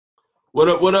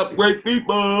What up, great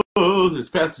people? It's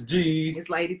Pastor G. It's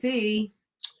Lady T.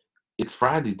 It's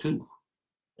Friday, too.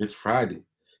 It's Friday.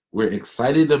 We're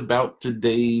excited about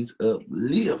today's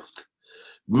Uplift.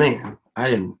 Man,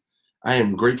 I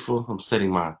am grateful. I'm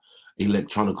setting my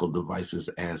electronical devices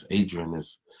as Adrian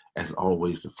is, as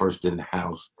always, the first in the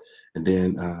house. And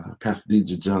then Pastor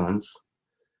DJ Johns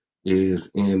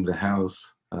is in the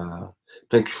house.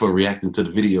 Thank you for reacting to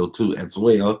the video, too, as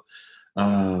well.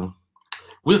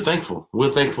 We're thankful.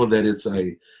 We're thankful that it's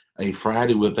a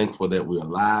Friday. We're thankful that we're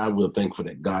alive. We're thankful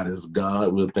that God is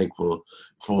God. We're thankful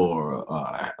for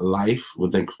life. We're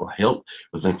thankful for health.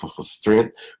 We're thankful for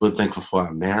strength. We're thankful for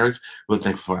our marriage. We're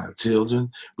thankful for our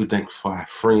children. We're thankful for our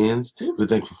friends. We're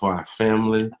thankful for our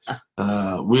family.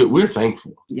 We're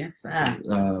thankful. Yes,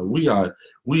 sir. We are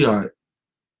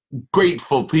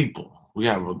grateful people. We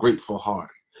have a grateful heart.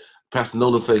 Pastor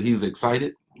Nolan said he's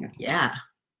excited. Yeah.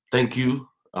 Thank you.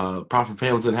 Prophet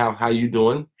Hamilton, how you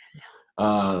doing?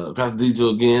 Pastor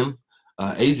DJ again.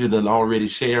 Adrian already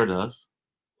shared us.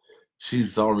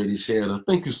 She's already shared us.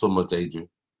 Thank you so much, Adrian.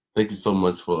 Thank you so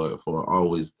much for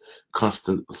always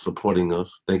constant supporting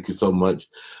us. Thank you so much.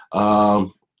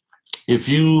 If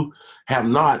you have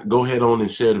not, go ahead on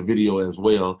and share the video as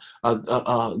well.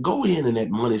 Go in and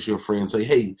admonish your friends. Say,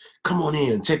 hey, come on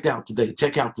in. Check out today.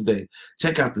 Check out today.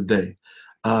 Check out today.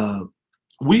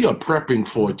 We are prepping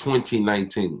for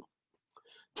 2019.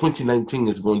 2019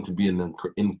 is going to be an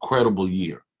incredible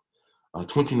year.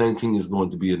 2019 is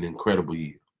going to be an incredible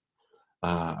year.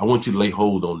 I want you to lay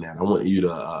hold on that. I want you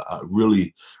to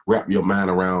really wrap your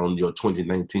mind around your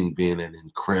 2019 being an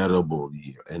incredible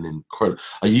year,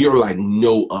 a year like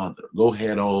no other. Go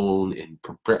ahead on and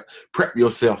prep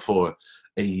yourself for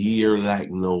a year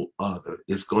like no other.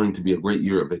 It's going to be a great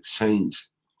year of exchange.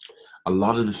 A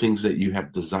lot of the things that you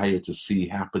have desired to see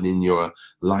happen in your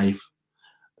life,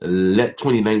 let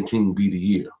 2019 be the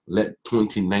year. Let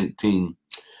 2019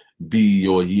 be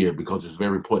your year, because it's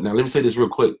very important. Now, let me say this real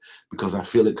quick because I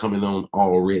feel it coming on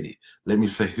already. Let me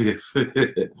say this.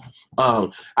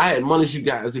 I admonish you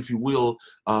guys, if you will,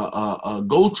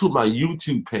 go to my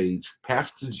YouTube page,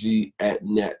 Pastor G at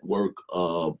Network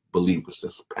of Believers.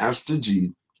 That's Pastor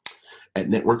G at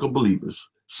Network of Believers.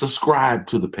 Subscribe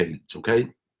to the page, okay?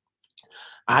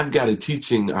 I've got a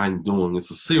teaching I'm doing.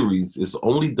 It's a series. It's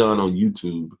only done on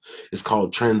YouTube. It's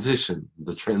called Transition,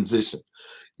 the Transition.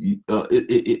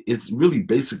 It's really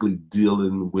basically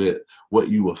dealing with what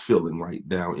you are feeling right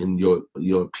now in your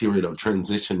period of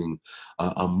transitioning,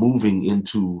 moving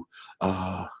into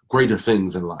greater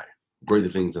things in life. Greater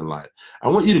things in life. I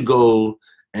want you to go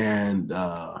and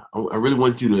I really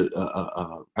want you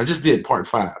to. I just did part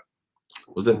 5.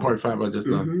 Was that part 5 I just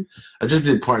done? Mm-hmm. I just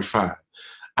did part 5.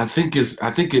 I think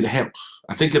it helps.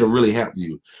 I think it'll really help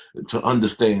you to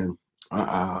understand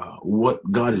what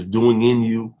God is doing in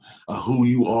you, who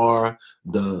you are,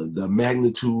 the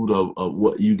magnitude of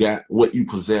what you got, what you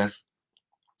possess.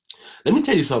 Let me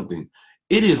tell you something.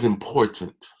 It is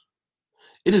important.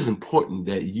 It is important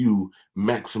that you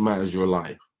maximize your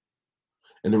life.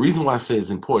 And the reason why I say it's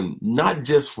important, not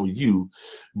just for you,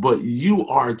 but you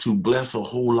are to bless a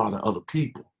whole lot of other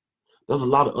people. There's a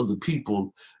lot of other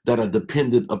people that are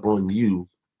dependent upon you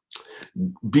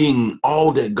being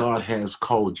all that God has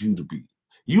called you to be.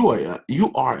 You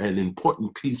are an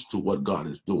important piece to what God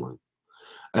is doing.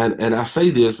 And I say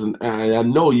this, and I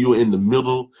know you're in the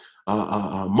middle,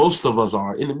 most of us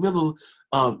are in the middle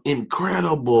of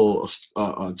incredible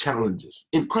challenges.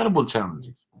 I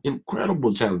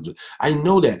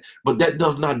know that, but that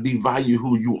does not devalue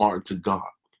who you are to God.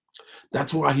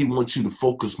 That's why he wants you to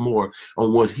focus more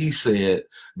on what he said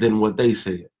than what they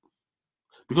said.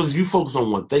 Because if you focus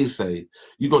on what they say,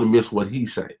 you're going to miss what he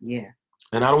said. Yeah.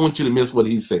 And I don't want you to miss what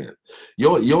he said.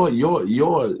 Your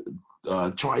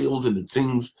trials and the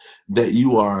things that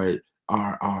you are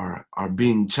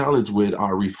being challenged with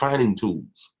are refining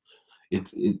tools.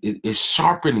 It's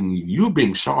sharpening you. You're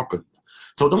being sharpened.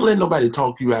 So don't let nobody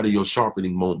talk you out of your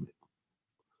sharpening moment.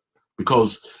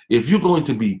 Because if you're going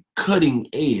to be cutting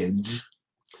edge,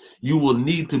 you will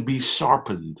need to be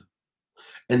sharpened.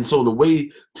 And so the way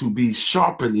to be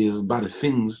sharpened is by the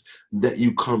things that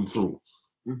you come through.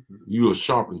 Mm-hmm. You are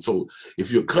sharpened. So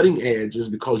if you're cutting edge, it's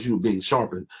because you're being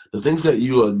sharpened. The things that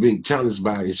you are being challenged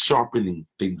by is sharpening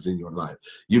things in your life.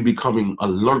 You're becoming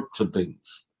alert to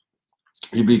things.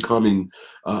 You're becoming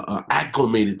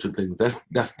acclimated to things.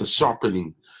 That's the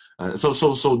sharpening.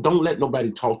 So don't let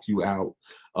nobody talk you out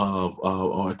of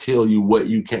or tell you what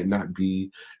you cannot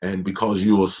be, and because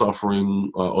you are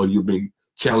suffering or you're being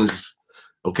challenged.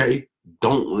 Okay,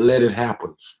 don't let it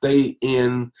happen. Stay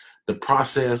in the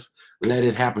process. Let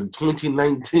it happen.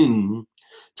 2019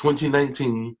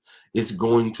 2019 is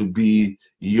going to be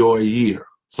your year.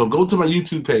 So go to my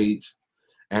YouTube page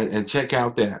and check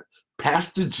out that.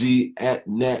 Pastor G at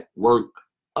Network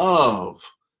of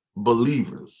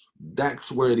Believers.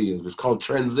 That's where it is. It's called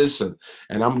Transition.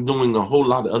 And I'm doing a whole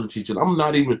lot of other teaching. I'm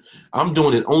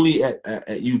doing it only at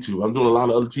YouTube. I'm doing a lot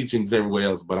of other teachings everywhere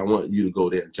else, but I want you to go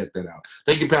there and check that out.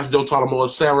 Thank you, Pastor Joe Talamo.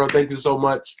 Sarah, thank you so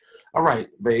much. All right,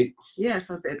 babe. Yeah,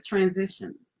 so the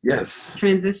transitions. Yes.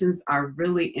 Transitions are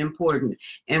really important.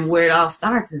 And where it all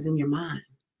starts is in your mind.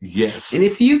 Yes. And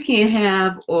if you can't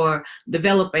have or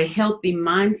develop a healthy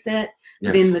mindset,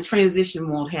 yes. then the transition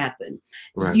won't happen.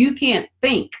 Right. You can't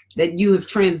think that you have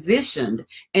transitioned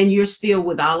and you're still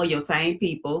with all of your same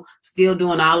people, still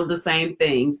doing all of the same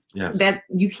things. Yes. That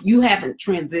you haven't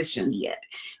transitioned yet,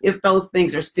 if those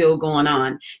things are still going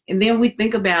on. And then we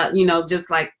think about,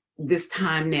 just like this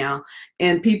time now,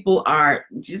 and people are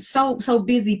just so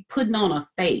busy putting on a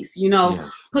face,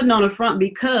 yes. putting on a front,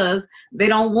 because they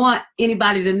don't want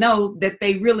anybody to know that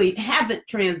they really haven't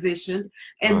transitioned,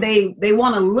 and right. they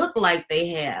want to look like they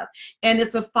have, and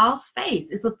it's a false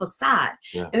face, it's a facade.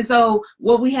 Yeah. And so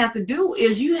what we have to do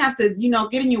is you have to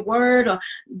get in your word, or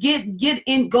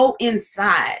go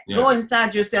inside, yes. go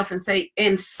inside yourself and say,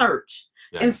 and search.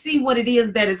 Yeah. And see what it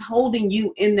is that is holding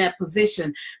you in that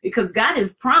position, because God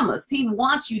has promised He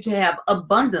wants you to have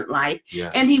abundant life,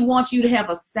 yeah. and He wants you to have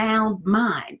a sound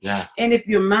mind. Yeah. And if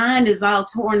your mind is all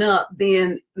torn up,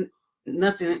 then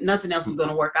nothing else is going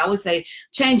to work. I would say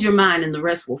change your mind and the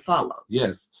rest will follow.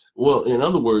 Yes. Well, in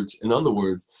other words,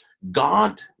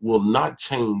 God will not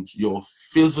change your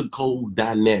physical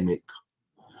dynamic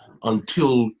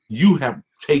until you have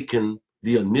taken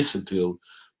the initiative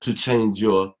to change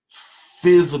your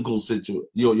physical situation,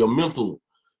 your mental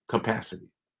capacity.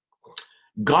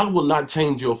 God will not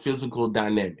change your physical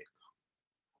dynamic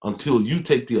until you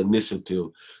take the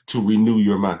initiative to renew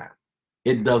your mind.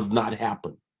 It does not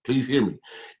happen. Please hear me.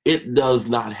 It does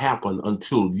not happen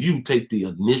until you take the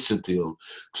initiative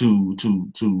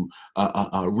to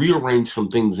rearrange some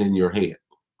things in your head.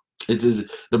 It is,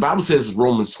 the Bible says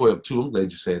Romans 12:2. I'm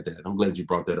glad you said that. I'm glad you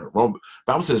brought that up.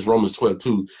 Bible says Romans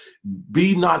 12:2.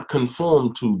 Be not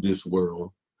conformed to this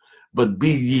world, but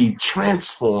be ye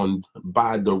transformed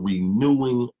by the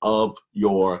renewing of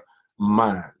your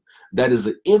mind. That is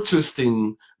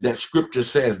interesting that scripture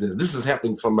says this. This is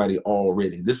happening to somebody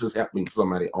already. Be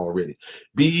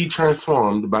ye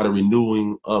transformed by the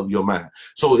renewing of your mind.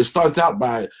 So it starts out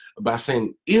by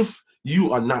saying, if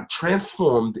you are not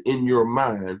transformed in your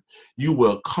mind, you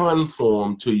will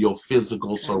conform to your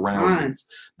physical surroundings.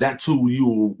 That's who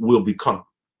you will become.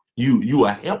 You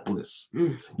are helpless.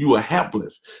 You are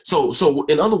helpless. So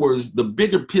in other words, the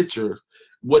bigger picture,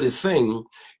 what it's saying,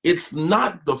 it's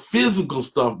not the physical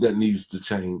stuff that needs to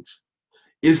change.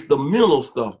 It's the mental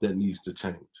stuff that needs to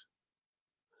change.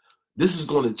 This is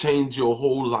going to change your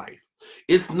whole life.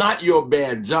 It's not your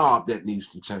bad job that needs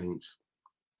to change.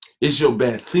 It's your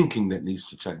bad thinking that needs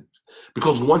to change.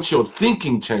 Because once your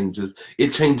thinking changes,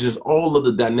 it changes all of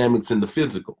the dynamics in the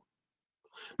physical.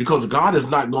 Because God is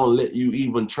not going to let you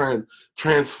even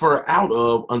transfer out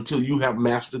of until you have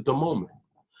mastered the moment.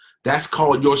 That's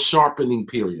called your sharpening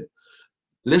period.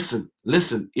 Listen,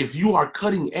 if you are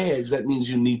cutting edge, that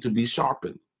means you need to be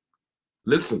sharpened.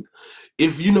 Listen,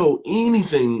 if you know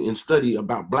anything in study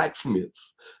about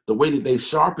blacksmiths, the way that they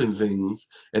sharpen things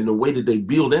and the way that they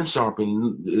build and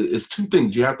sharpen is two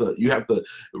things. You have to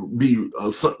be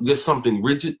get something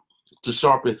rigid to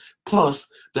sharpen. Plus,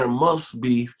 there must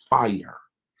be fire.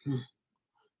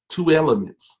 Two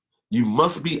elements. You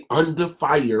must be under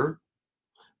fire.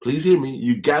 Please hear me.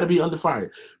 You got to be under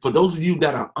fire. For those of you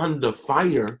that are under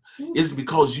fire, it's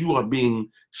because you are being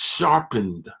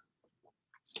sharpened.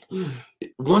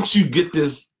 Once you get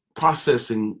this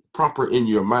processing proper in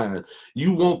your mind,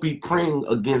 you won't be praying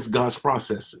against God's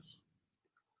processes.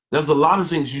 There's a lot of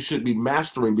things you should be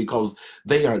mastering because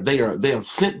they are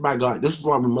sent by God. This is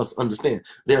why we must understand.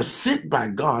 They are sent by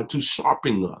God to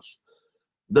sharpen us.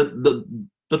 The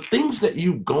things that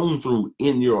you've gone through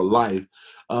in your life,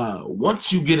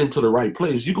 once you get into the right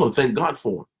place, you're going to thank God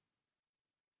for them.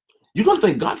 You're going to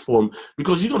thank God for them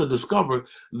because you're going to discover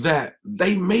that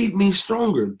they made me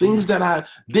stronger. Things that I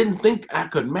didn't think I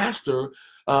could master,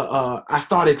 I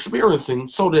started experiencing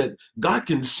so that God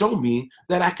can show me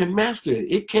that I can master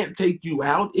it. It can't take you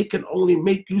out. It can only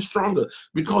make you stronger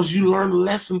because you learn a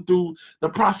lesson through the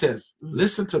process.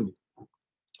 Listen to me.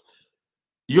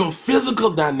 Your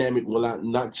physical dynamic will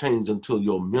not change until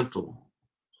your mental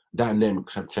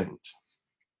dynamics have changed.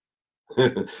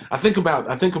 I think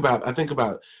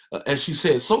about, as she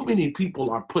said, so many people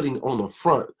are putting on the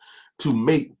front to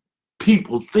make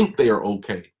people think they are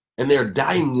okay. and they're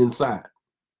dying inside.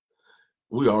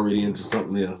 We're already into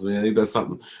something else, man. Ain't that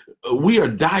something? We are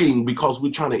dying because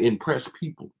we're trying to impress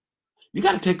people. You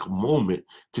got to take a moment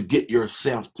to get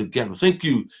yourself together. Thank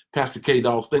you, Pastor K.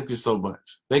 Dawes. Thank you so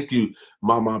much. Thank you,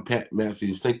 Mama Pat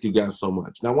Matthews. Thank you guys so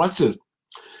much. Now watch this.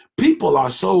 People are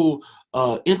so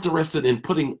interested in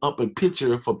putting up a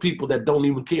picture for people that don't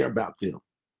even care about them.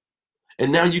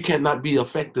 And now you cannot be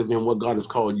effective in what God has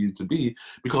called you to be,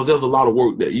 because there's a lot of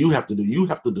work that you have to do. You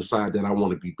have to decide that I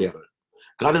want to be better.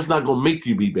 God is not going to make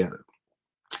you be better.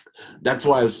 That's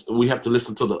why we have to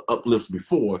listen to the uplifts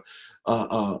before.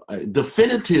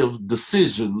 Definitive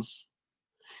decisions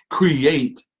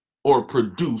create or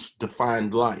produce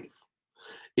defined life.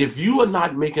 If you are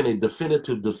not making a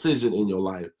definitive decision in your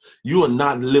life, you are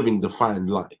not living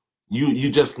defined life. You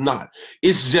just not.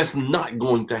 It's just not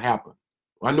going to happen.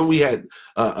 I know we had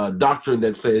a doctrine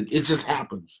that said it just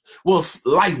happens. Well,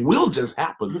 life will just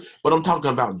happen, but I'm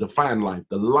talking about defined life.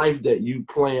 The life that you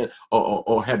plan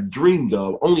or have dreamed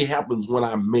of only happens when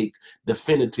I make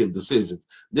definitive decisions.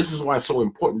 This is why it's so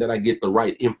important that I get the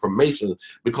right information,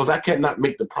 because I cannot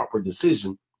make the proper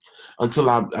decision until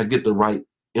I get the right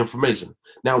information.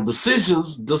 Now,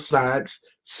 decisions decides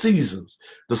seasons.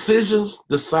 Decisions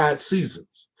decide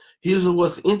seasons. Here's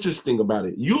what's interesting about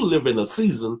it. You live in a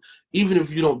season even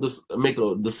if you don't make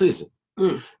a decision.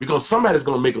 Because somebody's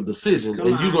going to make a decision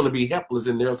and you're going to be helpless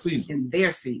in their season. In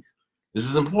their season. This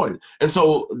is important. And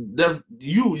so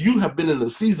you have been in a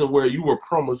season where you were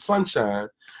promised sunshine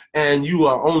and you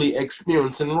are only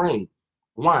experiencing rain.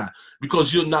 Why?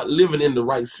 Because you're not living in the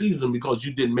right season, because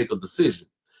you didn't make a decision.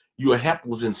 You are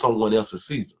helpless in someone else's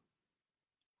season.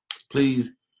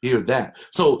 Please hear that.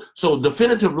 So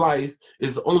definitive life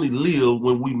is only lived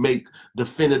when we make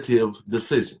definitive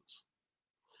decisions.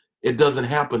 It doesn't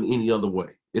happen any other way.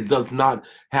 It does not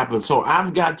happen. So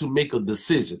I've got to make a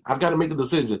decision. I've got to make a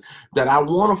decision that I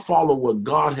want to follow what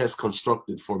God has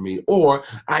constructed for me, or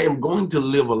I am going to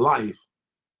live a life.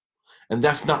 And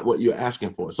that's not what you're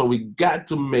asking for. So we got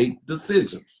to make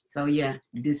decisions. So yeah,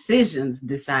 decisions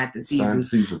decide the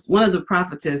seasons. One of the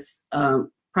prophetesses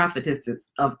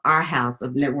of our house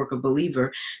of Network of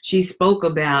Believer, she spoke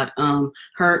about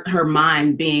her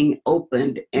mind being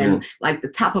opened, and like the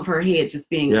top of her head just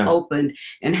being opened,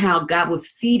 and how God was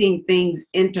feeding things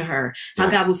into her, how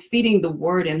God was feeding the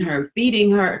word in her,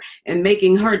 feeding her and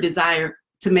making her desire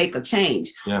to make a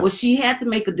change. Well, she had to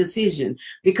make a decision,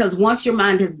 because once your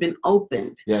mind has been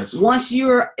opened, once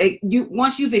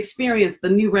you've experienced the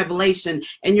new revelation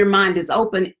and your mind is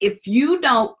open, if you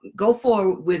don't go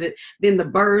forward with it, then the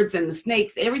birds and the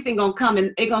snakes, everything gonna come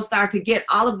and they're gonna start to get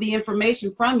all of the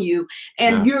information from you,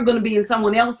 and you're gonna be in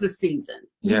someone else's season.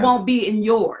 You won't be in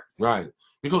yours. Right.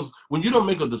 Because when you don't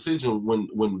make a decision,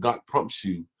 when God prompts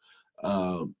you,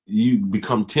 you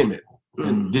become timid.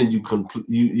 And then you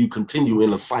continue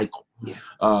in a cycle.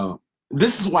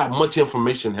 This is why much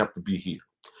information have to be here.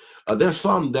 There's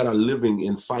some that are living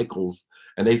in cycles,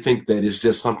 and they think that it's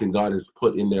just something God has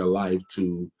put in their life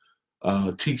to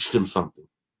teach them something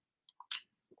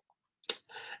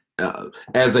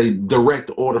as a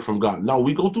direct order from God. No,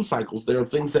 we go through cycles. There are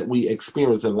things that we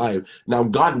experience in life. Now,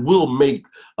 God will make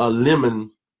a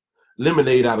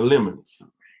lemonade out of lemons.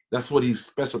 That's what he's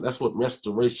special. That's what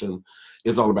restoration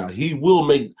is all about. He will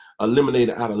make a lemonade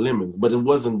out of lemons, but it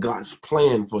wasn't God's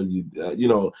plan for you.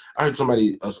 I heard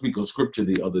somebody speak a scripture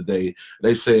the other day.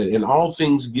 They said, "In all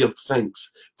things give thanks,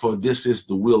 for this is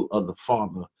the will of the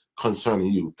Father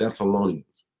concerning you."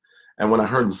 Thessalonians. And when I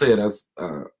heard him say it,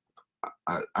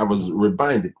 I was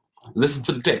reminded. Listen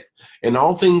to the text. "In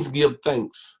all things give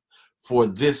thanks, for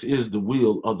this is the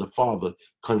will of the Father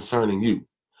concerning you."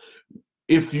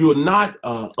 If you're not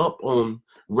up on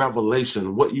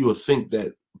revelation, what you will think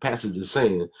that passage is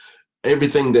saying,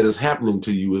 everything that is happening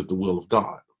to you is the will of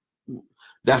God.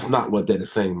 That's not what that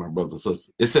is saying, my brothers and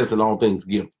sisters. It says in all things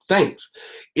give thanks.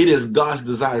 It is God's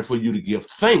desire for you to give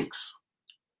thanks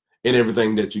in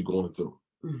everything that you're going through,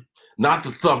 not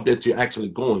the stuff that you're actually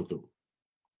going through.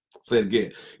 Say it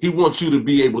again. He wants you to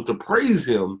be able to praise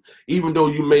him even though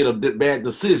you made a bad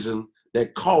decision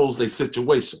that caused a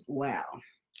situation. Wow.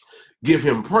 Give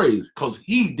him praise, because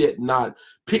he did not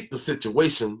pick the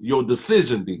situation. Your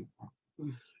decision did.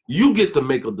 You get to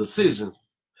make a decision,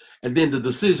 and then the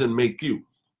decision make you.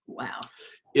 Wow.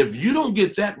 If you don't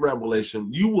get that revelation,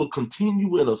 you will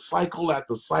continue in a cycle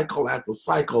after cycle after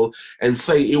cycle and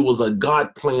say it was a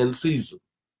God-planned season.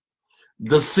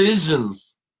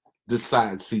 Decisions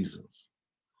decide seasons.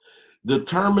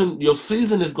 Your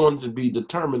season is going to be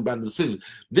determined by the decision.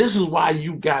 This is why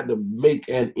you got to make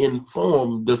an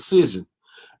informed decision,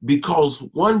 because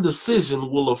one decision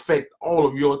will affect all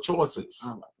of your choices.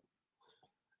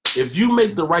 If you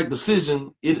make the right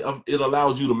decision, it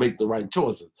allows you to make the right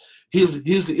choices. Here's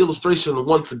the illustration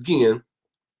once again.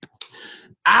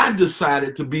 I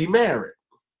decided to be married.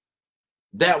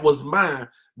 That was my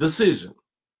decision.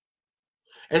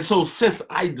 And so since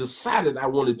I decided I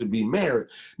wanted to be married,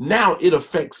 now it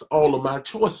affects all of my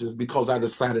choices because I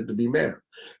decided to be married.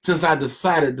 Since I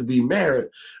decided to be married,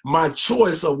 my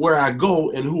choice of where I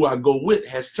go and who I go with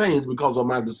has changed because of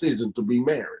my decision to be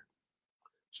married.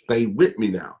 Stay with me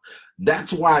now.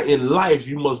 That's why in life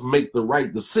you must make the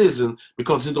right decision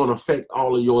because it's going to affect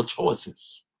all of your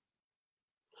choices.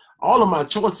 All of my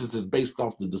choices is based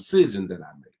off the decision that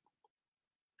I make.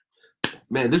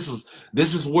 Man, this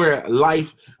is where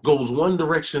life goes one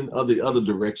direction or the other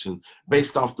direction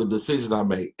based off the decisions I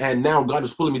make. And now God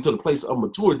is pulling me to the place of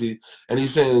maturity, and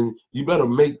he's saying, you better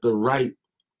make the right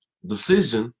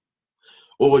decision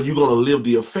or you're going to live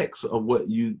the effects of what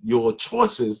your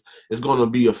choices is going to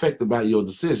be affected by your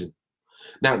decision.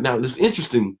 Now this is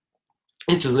interesting.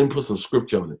 Let me put some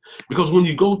scripture on it. Because when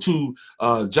you go to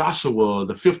Joshua,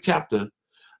 the 5th chapter,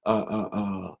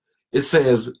 it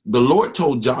says, the Lord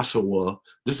told Joshua,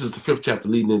 this is the 5th chapter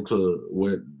leading into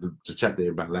where the chapter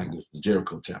everybody likes, is the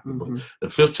Jericho chapter. Mm-hmm. But the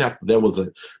 5th chapter, there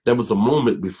was a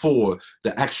moment before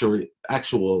the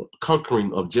actual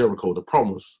conquering of Jericho, the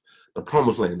promised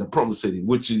land, the promised city,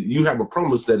 which you have a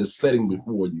promise that is setting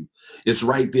before you. It's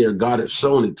right there. God has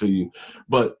shown it to you.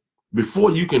 But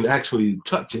before you can actually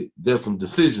touch it, there's some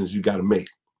decisions you got to make.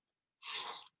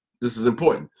 This is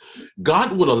important.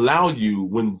 God would allow you,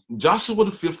 when Joshua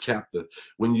the 5th chapter,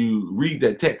 when you read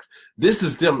that text, this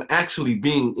is them actually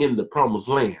being in the promised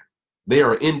land. They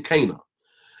are in Canaan.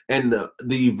 And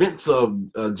the events of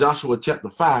Joshua chapter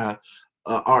 5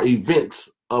 are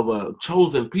events of a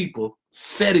chosen people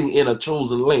setting in a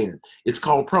chosen land. It's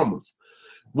called promise.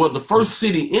 Well, the first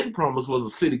city in promise was a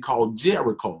city called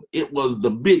Jericho. It was the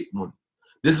big one.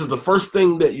 This is the first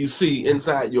thing that you see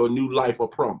inside your new life of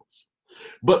promise.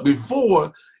 But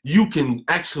before you can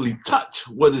actually touch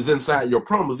what is inside your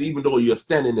promise, even though you're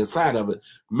standing inside of it,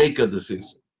 make a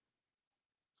decision.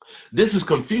 This is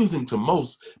confusing to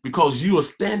most because you are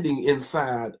standing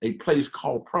inside a place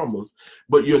called promise,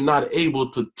 but you're not able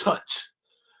to touch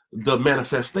the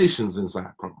manifestations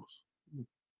inside promise.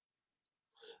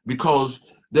 Because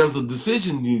there's a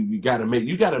decision you got to make.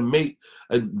 You got to make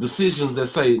decisions that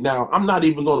say, now, I'm not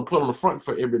even going to put on the front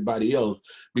for everybody else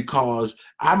because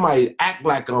I might act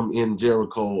like I'm in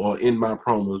Jericho or in my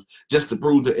promise just to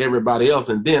prove to everybody else.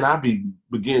 And then I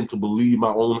begin to believe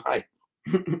my own hype.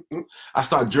 I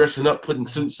start dressing up, putting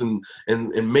suits and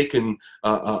making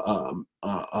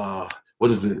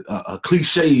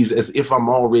cliches as if I'm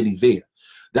already there.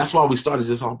 That's why we started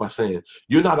this off by saying,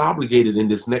 you're not obligated in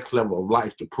this next level of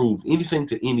life to prove anything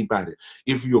to anybody.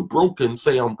 If you're broken,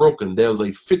 say I'm broken. There's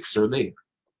a fixer there.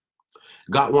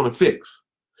 God want to fix.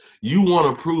 You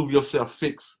want to prove yourself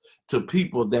fixed to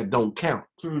people that don't count.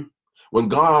 When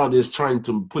God is trying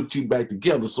to put you back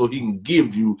together so he can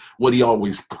give you what he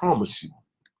always promised you.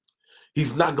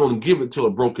 He's not going to give it to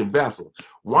a broken vessel.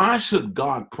 Why should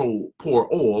God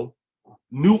pour oil,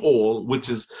 new oil, which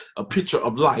is a picture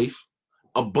of life,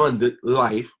 abundant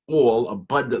life, oil,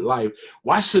 abundant life?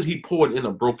 Why should he pour it in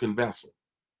a broken vessel?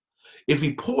 If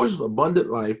he pours abundant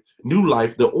life, new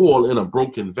life, the oil in a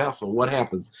broken vessel, what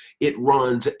happens? It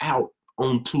runs out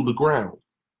onto the ground.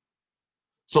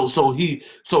 So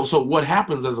what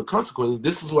happens as a consequence,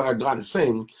 this is why God is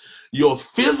saying, your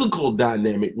physical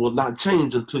dynamic will not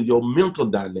change until your mental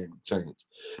dynamic changes.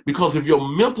 Because if your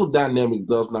mental dynamic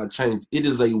does not change, it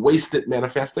is a wasted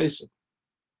manifestation.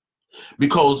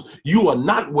 Because you are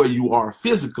not where you are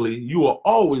physically, you are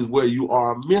always where you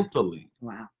are mentally.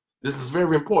 Wow. This is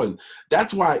very important.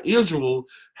 That's why Israel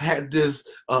had this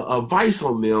vice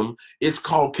on them. It's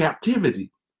called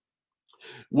captivity.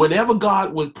 Whenever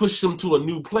God would push them to a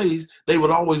new place, they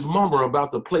would always murmur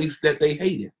about the place that they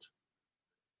hated.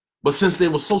 But since they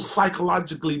were so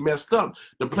psychologically messed up,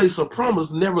 the place of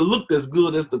promise never looked as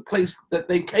good as the place that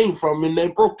they came from in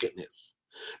their brokenness.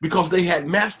 Because they had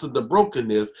mastered the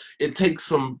brokenness, it takes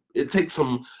some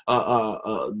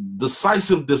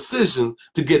decisive decisions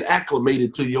to get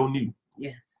acclimated to your new.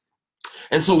 Yes.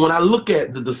 And so when I look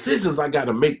at the decisions I got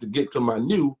to make to get to my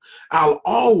new, I'll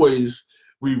always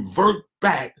revert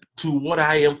back to what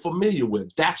I am familiar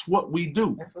with. That's what we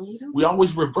do. That's what we do. We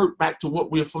always revert back to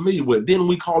what we're familiar with. Then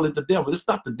we call it the devil. It's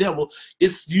not the devil.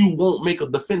 It's you won't make a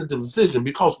definitive decision,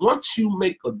 because once you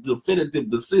make a definitive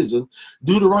decision,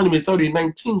 Deuteronomy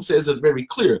 30:19 says it very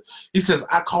clear. He says,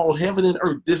 I called heaven and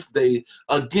earth this day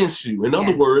against you. In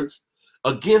other words,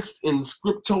 against in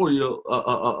scriptural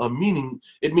meaning,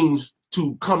 it means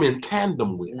to come in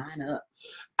tandem with. Line up.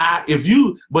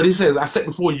 But he says, I set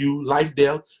before you life,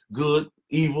 death, good,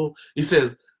 evil. He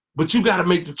says, but you got to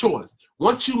make the choice.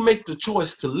 Once you make the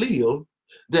choice to live,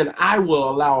 then I will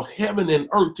allow heaven and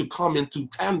earth to come into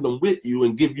tandem with you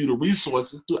and give you the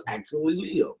resources to actually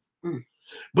live. Mm.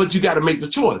 But you got to make the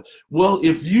choice. Well,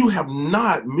 if you have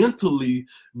not mentally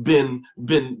been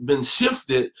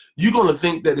shifted, you're going to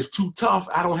think that it's too tough.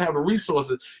 I don't have the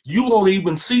resources. You won't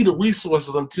even see the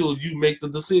resources until you make the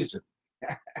decision.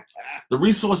 The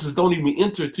resources don't even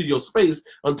enter to your space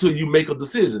until you make a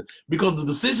decision, because the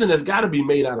decision has got to be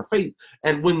made out of faith.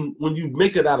 And when you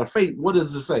make it out of faith, what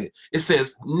does it say? It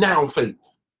says now faith,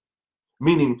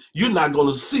 meaning you're not going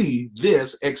to see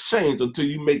this exchange until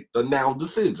you make the now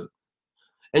decision.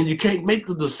 And you can't make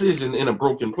the decision in a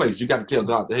broken place. You got to tell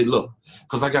God, hey, look,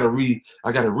 because I got to read,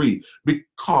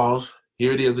 because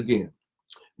here it is again.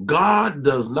 God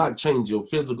does not change your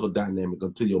physical dynamic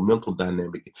until your mental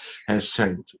dynamic has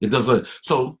changed. It doesn't.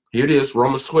 So here it is.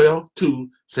 Romans 12:2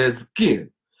 says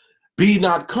again, be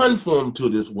not conformed to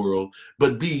this world,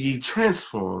 but be ye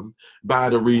transformed by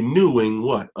the renewing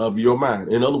what? Of your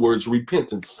mind. In other words,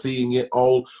 repentance, seeing it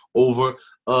all over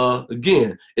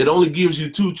again. It only gives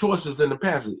you two choices in the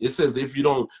passage. It says if you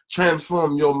don't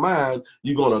transform your mind,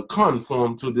 you're going to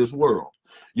conform to this world.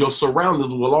 Your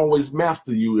surroundings will always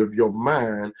master you if your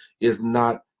mind is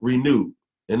not renewed.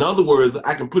 In other words,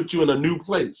 I can put you in a new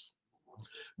place,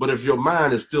 but if your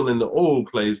mind is still in the old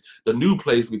place, the new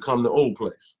place becomes the old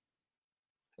place.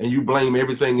 And you blame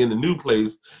everything in the new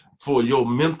place for your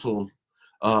mental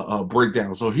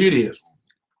breakdown. So here it is.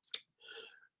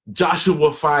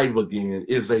 Joshua 5 again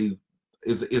is a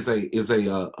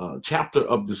chapter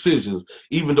of decisions,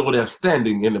 even though they're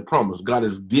standing in the promise. God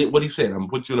has did what he said. I'm going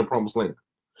to put you in the promised land.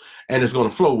 And it's going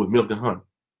to flow with milk and honey.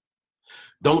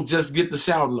 Don't just get the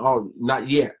shouting, oh, not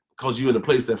yet, because you're in a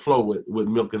place that flow with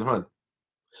milk and honey.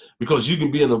 Because you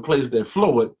can be in a place that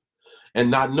flow it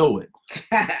and not know it.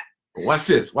 Watch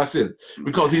this.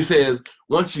 Because he says,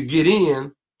 once you get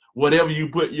in, whatever you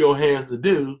put your hands to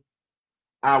do,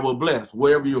 I will bless.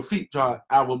 Wherever your feet trod,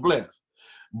 I will bless.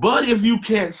 But if you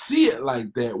can't see it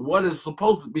like that, what is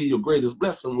supposed to be your greatest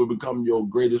blessing will become your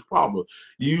greatest problem.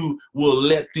 You will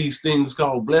let these things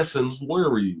called blessings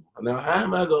worry you. Now, how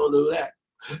am I going to do that?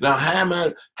 Now, how am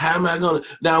I going to?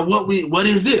 Now, what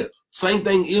is this? Same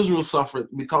thing Israel suffered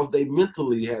because they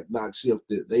mentally had not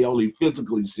shifted. They only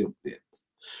physically shifted.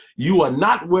 You are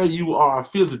not where you are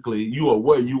physically. You are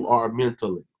where you are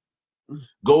mentally.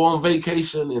 Go on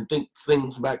vacation and think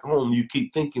things back home. You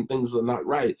keep thinking things are not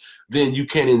right. Then you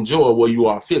can't enjoy where you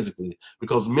are physically,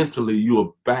 because mentally you are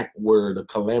back where the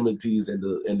calamities and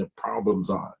the problems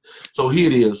are. So here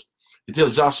it is. It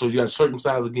tells Joshua, you got to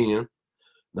circumcise again.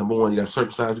 Number one, you got to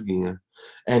circumcise again.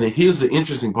 And here's the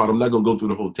interesting part. I'm not going to go through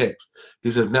the whole text. He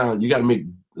says, now you got to make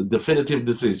definitive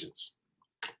decisions.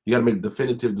 You got to make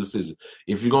definitive decisions.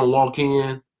 If you're going to walk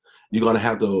in, you're going to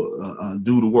have to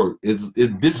do the work.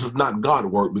 This is not God's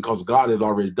work, because God has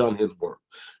already done his work.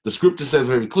 The scripture says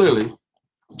very clearly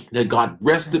that God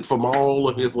rested from all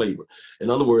of his labor. In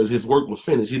other words, his work was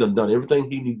finished. He done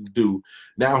everything he needed to do.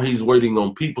 Now he's waiting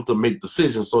on people to make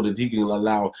decisions so that he can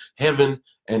allow heaven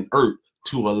and earth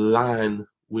to align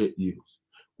with you.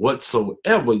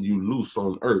 Whatsoever you loose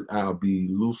on earth, I'll be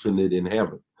loosing it in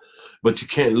heaven. But you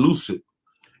can't loose it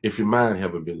if your mind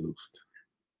haven't been loosed.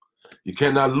 You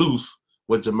cannot loose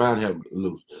what your mind haven't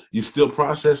loosed. You're still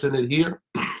processing it here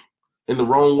in the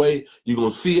wrong way. You're going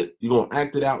to see it. You're going to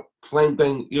act it out. Same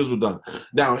thing Israel done.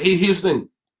 Now, here's the thing.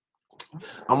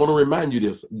 I want to remind you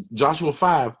this. Joshua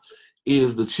 5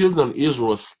 is the children of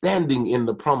Israel standing in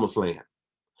the promised land.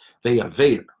 They are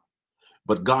there.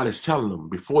 But God is telling them,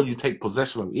 before you take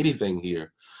possession of anything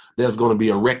here, there's going to be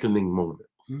a reckoning moment.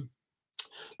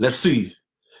 Let's see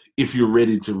if you're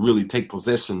ready to really take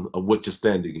possession of what you're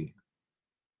standing in.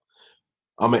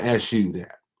 I'm going to ask you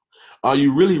that. Are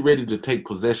you really ready to take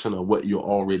possession of what you're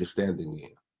already standing in?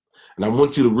 And I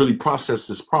want you to really process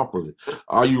this properly.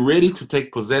 Are you ready to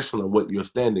take possession of what you're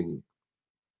standing in?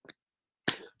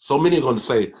 So many are going to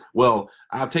say, well,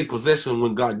 I'll take possession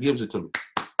when God gives it to me.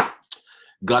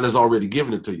 God has already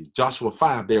given it to you. Joshua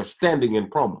 5, they're standing in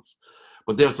promise.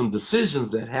 But there's some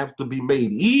decisions that have to be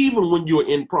made even when you're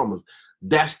in promise.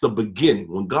 That's the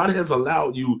beginning. When God has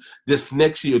allowed you this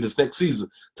next year, this next season,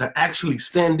 to actually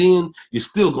stand in, you're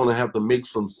still going to have to make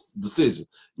some decisions.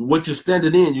 What you're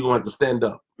standing in, you're going to have to stand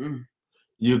up.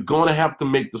 You're going to have to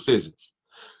make decisions.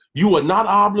 You are not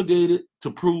obligated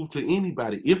to prove to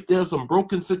anybody. If there's some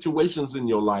broken situations in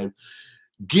your life,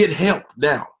 get help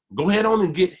now. Go ahead on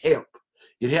and get help.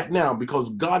 Get help now, because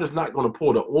God is not going to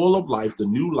pour the oil of life, the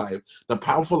new life, the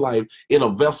powerful life in a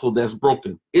vessel that's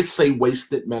broken. It's a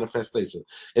wasted manifestation.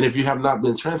 And if you have not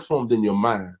been transformed in your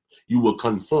mind, you will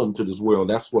conform to this world.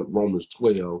 That's what Romans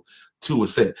 12:2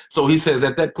 is said. So he says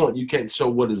at that point, you can't show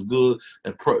what is good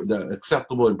and the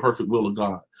acceptable and perfect will of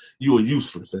God. You are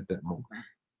useless at that moment.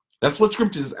 That's what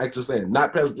scripture is actually saying,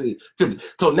 not Pastor G.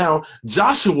 So now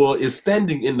Joshua is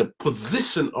standing in the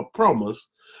position of promise,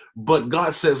 but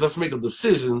God says, let's make a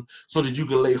decision so that you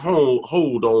can lay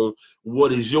hold on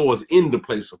what is yours in the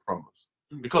place of promise.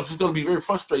 Because it's going to be very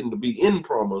frustrating to be in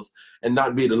promise and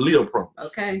not be able to live promise.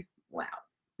 Okay. Wow.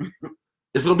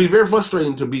 It's going to be very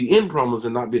frustrating to be in promise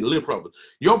and not be able to live promise.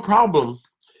 Your problem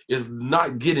is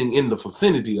not getting in the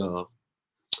vicinity of.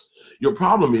 Your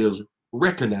problem is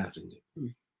recognizing it.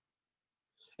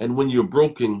 And when you're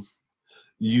broken,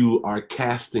 you are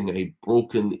casting a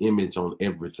broken image on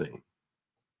everything.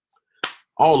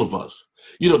 All of us.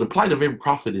 You know, the plight of every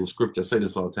prophet in scripture, I say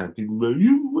this all the time. People go,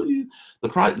 the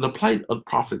plight of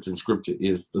prophets in scripture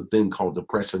is the thing called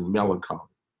depression, melancholy.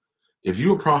 If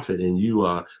you're a prophet and you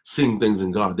are seeing things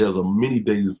in God, there's many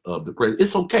days of depression.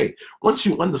 It's okay. Once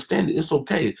you understand it, it's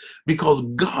okay, because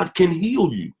God can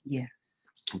heal you. Yes.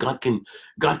 God can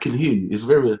heal you. It's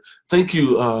very. Thank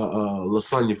you,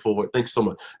 Lasagna, for it. Thank you so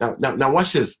much. Now,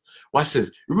 watch this. Watch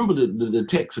this. Remember the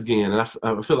text again, and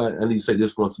I feel like I need to say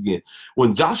this once again.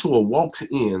 When Joshua walks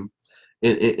in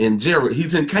Jericho,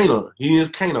 he's in Canaan. He is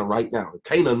Canaan right now.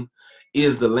 Canaan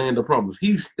is the land of promise.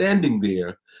 He's standing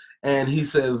there, and he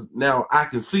says, "Now I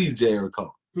can see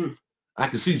Jericho. I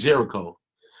can see Jericho."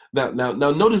 Now,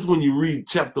 notice when you read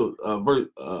chapter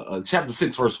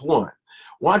 6, verse 1.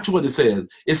 Watch what it says.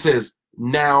 It says,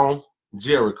 now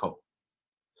Jericho.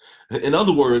 In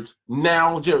other words,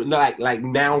 now Jericho, like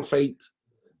now faith.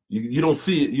 You don't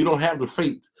see it. You don't have the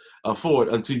faith for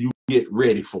it until you get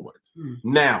ready for it.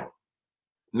 Now.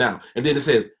 And then it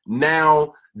says,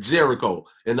 now Jericho.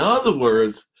 In other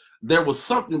words, there was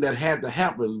something that had to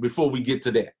happen before we get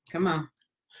to that. Come on.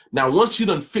 Now, once you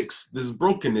done fix this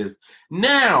brokenness,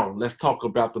 now let's talk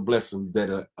about the blessing that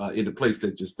are in the place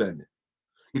that you're standing.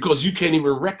 Because you can't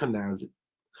even recognize it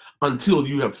until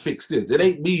you have fixed this. It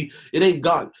ain't me. It ain't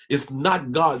God. It's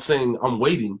not God saying, I'm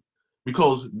waiting.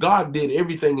 Because God did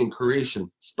everything in creation.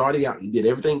 Starting out, he did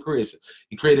everything in creation.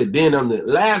 He created, then on the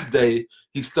last day,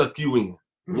 he stuck you in.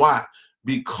 Why?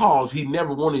 Because he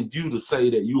never wanted you to say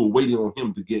that you were waiting on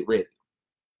him to get ready.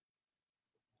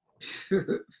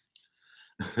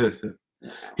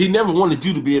 He never wanted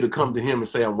you to be able to come to him and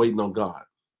say, I'm waiting on God.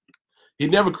 He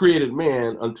never created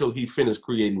man until he finished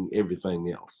creating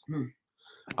everything else.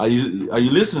 Are you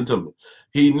listening to me?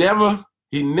 He never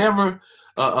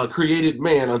created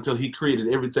man until he created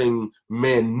everything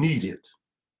man needed.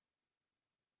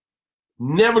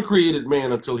 Never created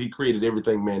man until he created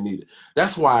everything man needed.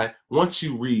 That's why once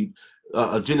you read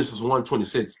Genesis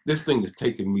 1:26, this thing is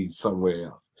taking me somewhere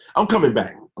else. I'm coming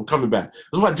back.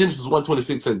 That's why Genesis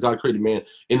 1:26 says God created man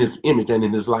in his image and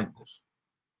in his likeness.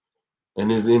 And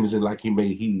his image is like he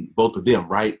made both of them,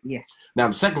 right? Yes. Now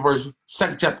the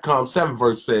second chapter comes, 7th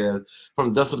verse says, from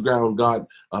the dust of the ground, God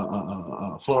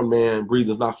formed man, breathed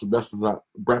his nostrils,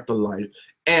 breath of life,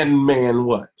 and man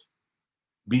what?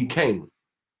 Became.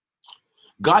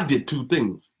 God did two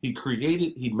things. He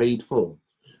created, he made form.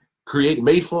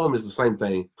 Made form is the same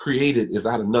thing. Created is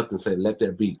out of nothing, said, let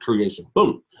there be creation.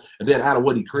 Boom. And then out of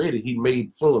what he created, he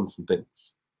made form some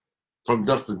things. From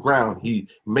dust to ground, he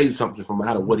made something from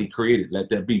out of what he created. Let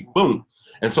that be. Boom.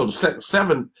 And so the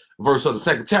 7th verse of the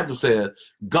 2nd chapter said,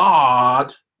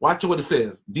 God, watch what it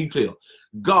says, detail.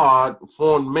 God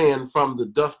formed man from the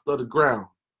dust of the ground.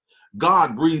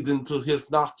 God breathed into his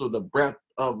nostril the breath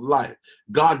of life.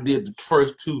 God did the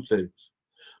first two things.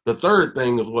 The third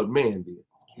thing is what man did.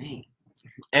 Okay.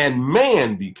 And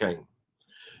man became.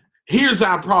 Here's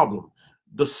our problem.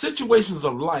 The situations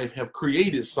of life have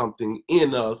created something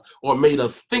in us or made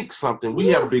us think something. We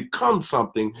have become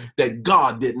something that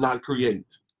God did not create.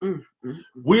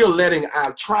 We are letting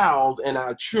our trials and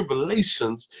our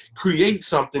tribulations create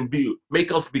something,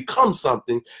 make us become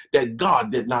something that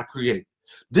God did not create.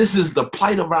 This is the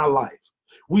plight of our life.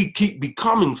 We keep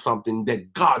becoming something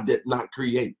that God did not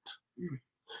create.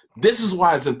 This is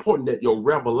why it's important that your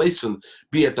revelation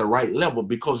be at the right level,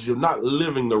 because you're not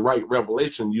living the right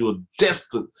revelation. You're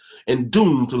destined and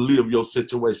doomed to live your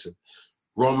situation.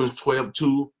 Romans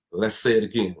 12:2, let's say it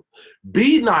again.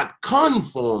 Be not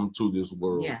conformed to this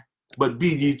world, but be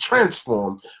ye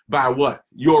transformed by what?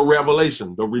 Your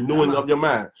revelation, the renewing of your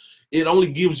mind. It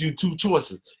only gives you two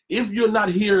choices. If you're not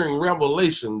hearing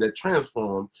revelation that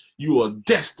transforms, you are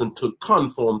destined to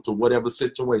conform to whatever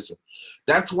situation.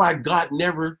 That's why God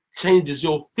never changes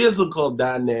your physical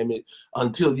dynamic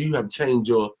until you have changed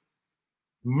your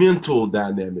mental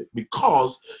dynamic.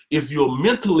 Because if you're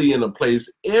mentally in a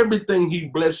place, everything he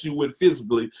bless you with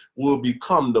physically will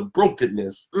become the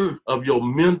brokenness of your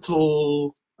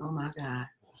mental. Oh my God.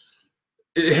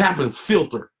 It happens.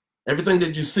 Filter. Everything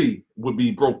that you see will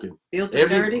be broken. Filter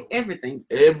dirty, everything's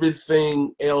dirty.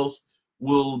 Everything else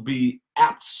will be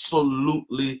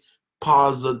absolutely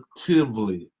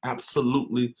positively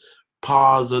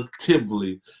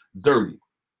dirty.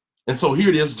 And so here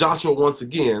it is, Joshua, once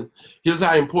again, here's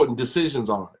how important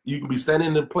decisions are. You can be standing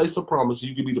in a place of promise.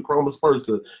 You can be the promised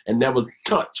person and never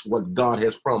touch what God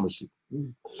has promised you.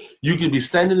 You can be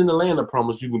standing in the land of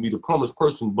promise. You can be the promised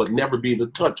person, but never be able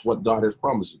to touch what God has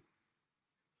promised you.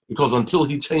 Because until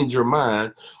he changed your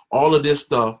mind, all of this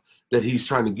stuff that he's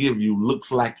trying to give you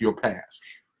looks like your past.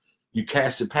 You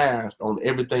cast your past on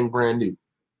everything brand new.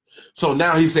 So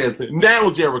now he says, now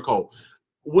Jericho,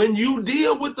 when you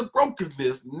deal with the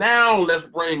brokenness, now let's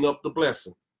bring up the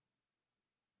blessing.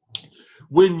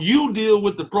 When you deal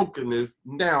with the brokenness,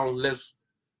 now let's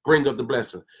bring up the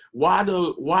blessing. Why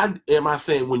am I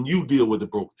saying when you deal with the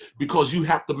broken? Because you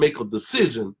have to make a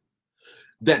decision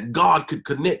that God could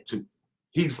connect to.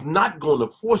 He's not going to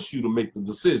force you to make the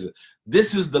decision.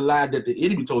 This is the lie that the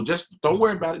enemy told. Just don't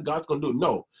worry about it. God's going to do it.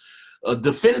 No. A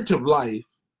definitive life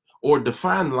or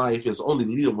defined life is only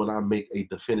lived when I make a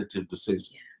definitive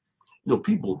decision. You know,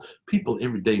 people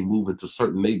every day move into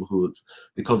certain neighborhoods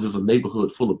because it's a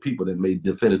neighborhood full of people that made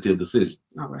definitive decisions.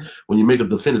 All right. When you make a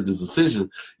definitive decision,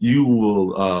 you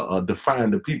will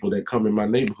define the people that come in my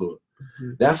neighborhood.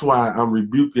 Mm-hmm. That's why I'm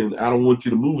rebuking. I don't want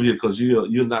you to move here because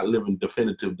you're not living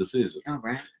definitive decisions. All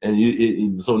right.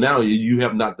 And so now you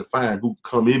have not defined who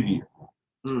come in here.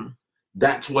 Mm.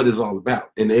 That's what it's all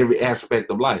about in every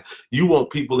aspect of life. You want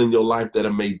people in your life that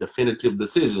have made definitive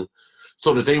decisions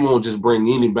so that they won't just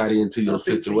bring anybody into your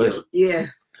situation.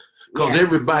 Yes. Because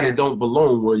everybody don't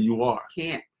belong where you are.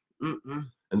 Can't. Mm-mm.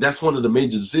 And that's one of the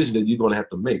major decisions that you're going to have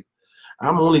to make.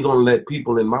 I'm only going to let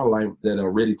people in my life that are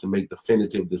ready to make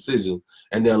definitive decisions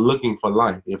and they're looking for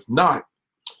life. If not,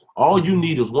 all you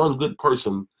need is one good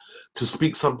person to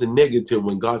speak something negative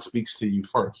when God speaks to you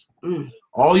first.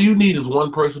 All you need is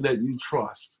one person that you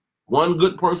trust. One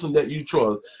good person that you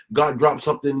trust. God drops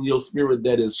something in your spirit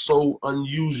that is so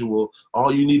unusual.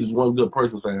 All you need is one good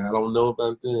person saying, I don't know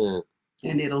about that.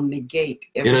 And it'll negate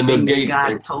everything that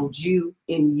God told you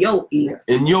in your ear.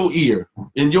 In your ear.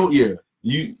 In your ear.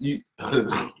 You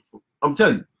I'm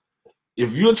telling you,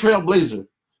 if you're a trailblazer,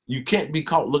 you can't be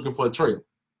caught looking for a trail.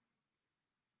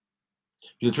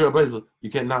 If you're a trailblazer,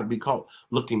 you cannot be caught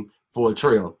looking for a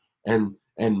trail. And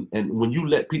when you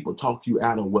let people talk you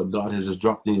out of what God has just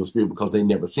dropped in your spirit because they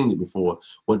never seen it before,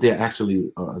 what they're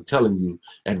actually telling you,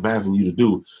 advising you to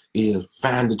do is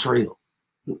find the trail.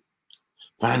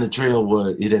 Find the trail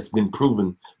where it has been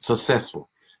proven successful.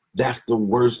 That's the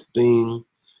worst thing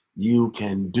you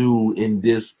can do in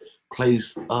this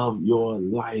place of your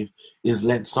life is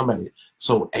let somebody.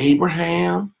 So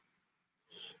Abraham,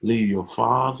 leave your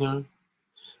father,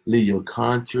 leave your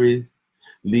country,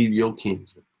 leave your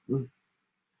kindred.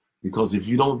 Because if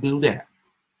you don't do that,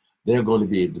 they're going to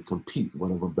be able to compete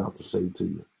what I'm about to say to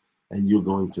you. And you're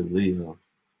going to live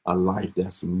a life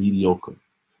that's mediocre,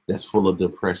 that's full of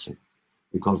depression.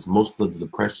 Because most of the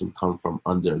depression comes from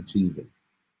underachieving.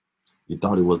 You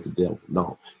thought it was the devil.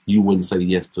 No, you wouldn't say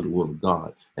yes to the will of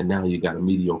God. And now you got a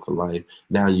mediocre life.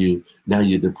 Now you're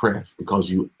depressed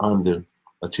because you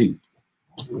underachieved.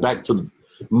 Back to the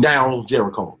now of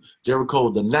Jericho. Jericho,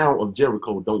 the now of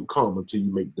Jericho don't come until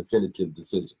you make definitive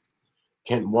decisions.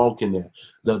 Can't walk in there.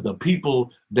 The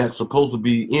people that's supposed to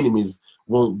be enemies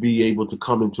won't be able to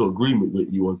come into agreement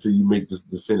with you until you make this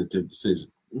definitive decision.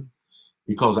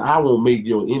 Because I won't make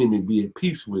your enemy be at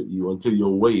peace with you until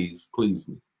your ways please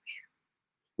me.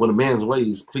 When a man's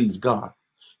ways please God,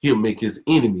 he'll make his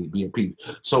enemy be at peace.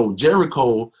 So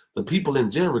Jericho, the people in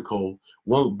Jericho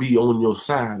won't be on your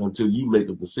side until you make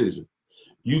a decision.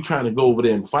 You trying to go over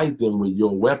there and fight them with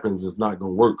your weapons is not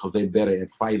going to work because they're better at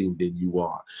fighting than you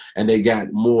are. And they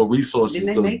got more resources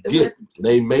to get.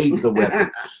 They made the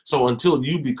weapon. So until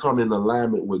you become in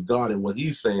alignment with God and what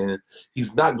he's saying,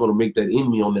 he's not going to make that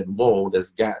enemy on that wall that's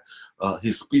got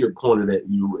his spear pointed at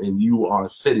you and you are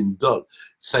sitting duck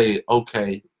say,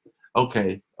 okay,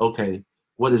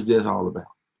 what is this all about?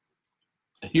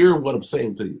 Hear what I'm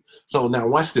saying to you. So now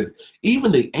watch this.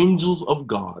 Even the angels of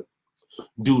God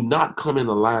do not come in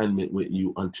alignment with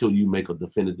you until you make a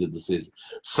definitive decision.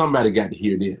 Somebody got to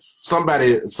hear this.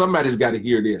 Somebody's got to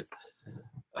hear this.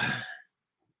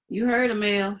 You heard him,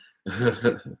 Mel.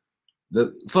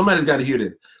 Somebody's got to hear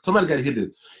this. Somebody got to hear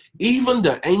this. Even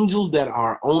the angels that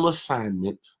are on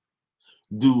assignment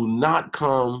do not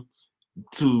come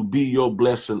to be your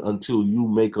blessing until you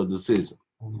make a decision.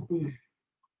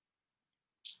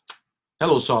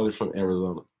 Hello, Charlotte from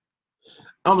Arizona.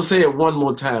 I'm gonna say it one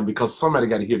more time because somebody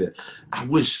got to hear that. I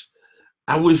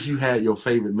wish you had your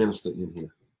favorite minister in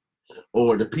here,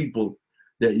 or the people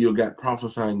that you got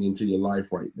prophesying into your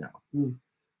life right now,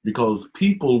 because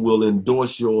people will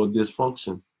endorse your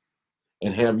dysfunction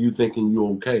and have you thinking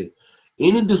you're okay.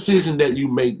 Any decision that you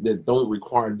make that don't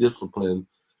require discipline,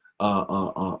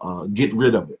 get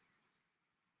rid of it.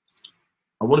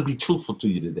 I want to be truthful to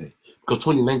you today, because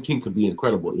 2019 could be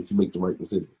incredible if you make the right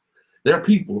decision. There are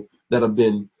people that have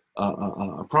been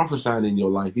prophesying in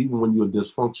your life, even when you're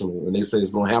dysfunctional, and they say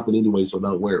it's going to happen anyway, so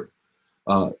don't worry.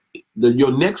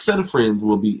 Your next set of friends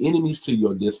will be enemies to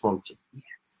your dysfunction.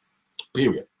 Yes.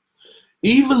 Period.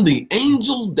 Even the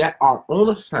angels that are on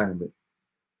assignment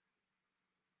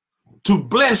to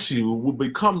bless you will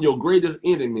become your greatest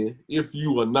enemy if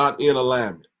you are not in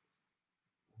alignment.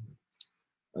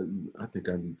 I think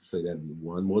I need to say that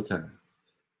one more time.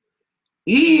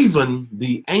 Even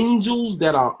the angels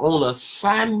that are on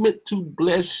assignment to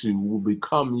bless you will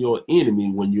become your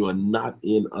enemy when you are not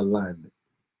in alignment.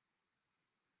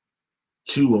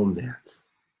 Chew on that.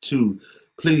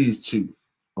 Please chew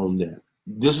on that.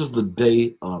 This is the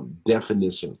day of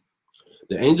definition.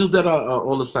 The angels that are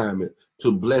on assignment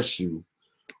to bless you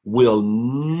will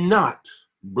not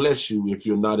bless you if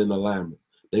you're not in alignment.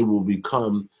 They will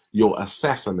become your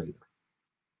assassinator.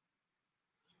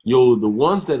 The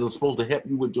ones that are supposed to help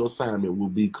you with your assignment will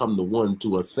become the one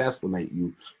to assassinate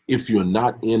you if you're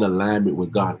not in alignment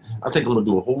with God. I think I'm going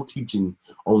to do a whole teaching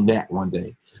on that one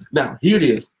day. Now, here it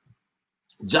is.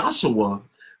 Joshua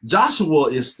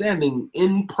is standing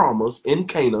in promise in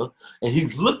Canaan, and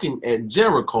he's looking at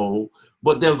Jericho,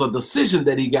 but there's a decision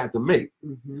that he got to make.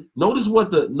 Notice what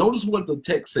the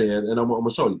text said, and I'm going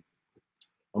to show you.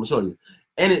 I'm going to show you.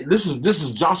 And this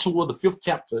is Joshua, the 5th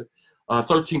chapter,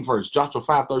 13th verse, Joshua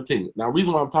 5:13. Now, the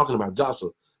reason why I'm talking about Joshua,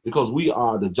 because we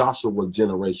are the Joshua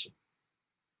generation,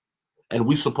 and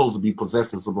we're supposed to be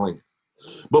possessing some land.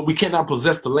 But we cannot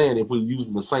possess the land if we're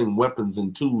using the same weapons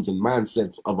and tools and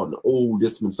mindsets of an old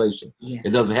dispensation. Yeah. It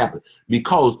doesn't happen,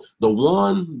 because the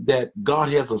one that God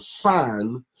has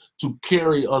assigned to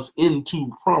carry us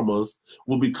into promise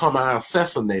will become our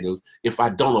assassinators if I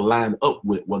don't align up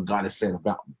with what God has said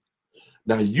about me.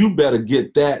 Now, you better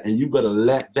get that, and you better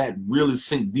let that really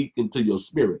sink deep into your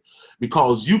spirit,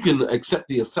 because you can accept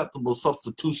the acceptable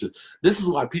substitution. This is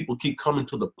why people keep coming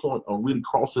to the point of really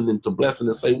crossing into blessing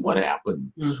and say, what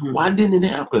happened? Why didn't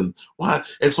it happen? Why?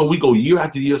 And so we go year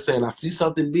after year saying, I see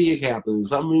something big happening,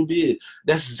 something big.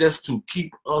 That's just to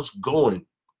keep us going.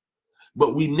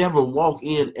 But we never walk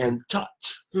in and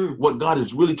touch what God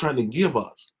is really trying to give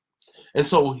us. And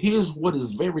so here's what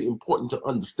is very important to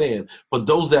understand for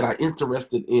those that are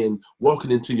interested in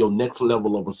walking into your next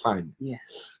level of assignment. Yeah.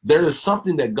 There is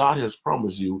something that God has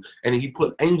promised you, and he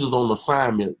put angels on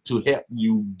assignment to help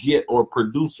you get or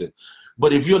produce it.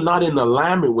 But if you're not in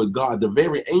alignment with God, the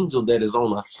very angel that is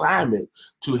on assignment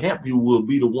to help you will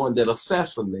be the one that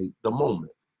assassinates the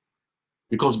moment.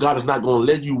 Because God is not going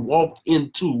to let you walk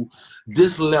into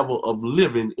this level of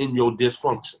living in your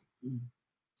dysfunction.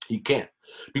 He can't.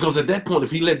 Because at that point,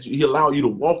 if he allow you to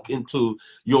walk into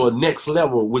your next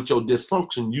level with your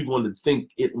dysfunction, you're going to think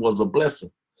it was a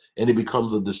blessing, and it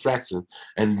becomes a distraction.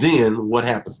 And then what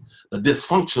happens? The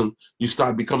dysfunction, you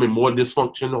start becoming more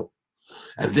dysfunctional.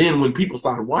 And then when people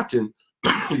start watching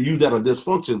you that are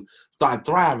dysfunction start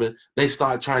thriving, they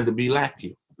start trying to be like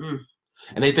you.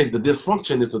 And they think the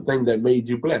dysfunction is the thing that made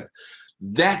you blessed.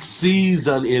 That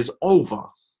season is over.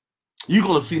 You're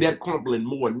going to see that crumbling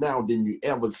more now than you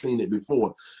ever seen it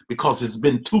before, because it's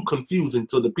been too confusing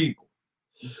to the people.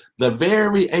 The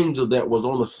very angel that was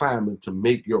on assignment to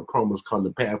make your promise come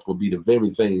to pass will be the very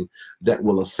thing that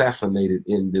will assassinate it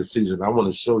in this season. I want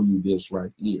to show you this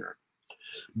right here.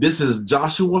 This is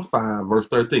Joshua 5, verse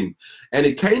 13. And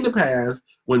it came to pass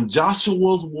when Joshua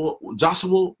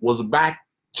was back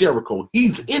Jericho.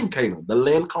 He's in Canaan, the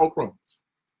land called promise.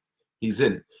 He's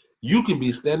in it. You can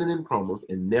be standing in promise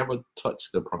and never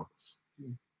touch the promise.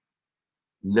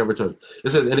 Never touch.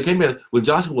 It says, and it came to pass when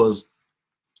Joshua was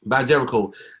by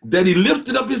Jericho, that he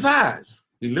lifted up his eyes.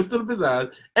 He lifted up his eyes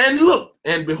and looked,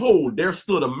 and behold, there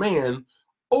stood a man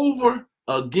over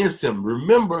against him.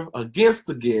 Remember, against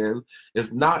again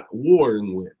is not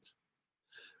warring with.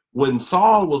 When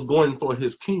Saul was going for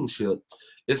his kingship,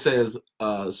 it says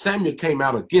Samuel came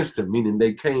out against him, meaning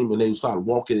they came and they started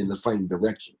walking in the same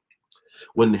direction.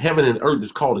 When heaven and earth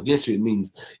is called against you, it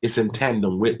means it's in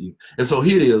tandem with you. And so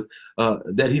here it is,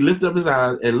 that he lifted up his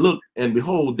eyes and looked, and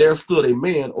behold, there stood a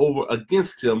man over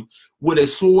against him with a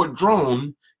sword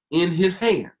drawn in his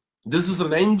hand. This is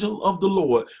an angel of the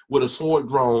Lord with a sword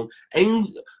drawn.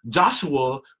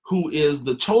 Joshua, who is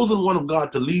the chosen one of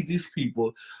God to lead these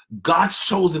people, God's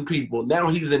chosen people, now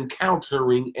he's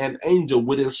encountering an angel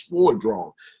with his sword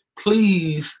drawn.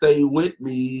 Please stay with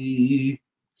me.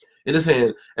 In his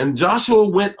hand. And Joshua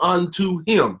went unto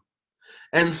him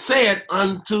and said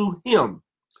unto him,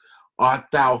 art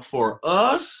thou for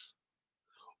us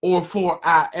or for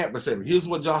our adversary? Here's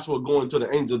what Joshua going to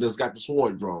the angel that's got the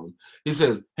sword drawn. He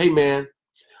says, hey man,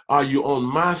 are you on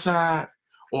my side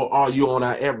or are you on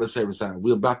our adversary side?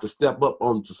 We're about to step up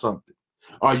onto something.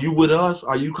 Are you with us?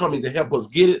 Are you coming to help us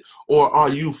get it? Or are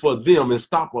you for them and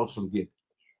stop us from getting it?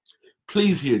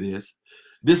 Please hear this.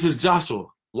 This is Joshua.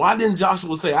 Why didn't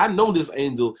Joshua say, I know this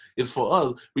angel is for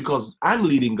us because I'm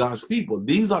leading God's people.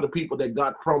 These are the people that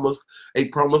God promised a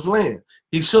promised land.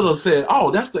 He should have said,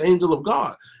 oh, that's the angel of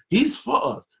God. He's for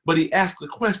us. But he asked a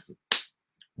question,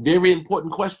 very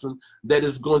important question that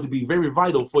is going to be very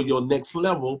vital for your next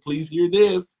level. Please hear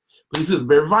this. Please, this is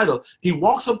very vital. He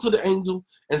walks up to the angel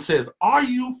and says, are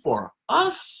you for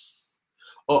us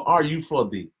or are you for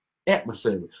the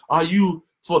adversary? Are you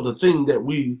for the thing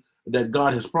that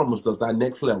God has promised us, our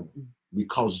next level?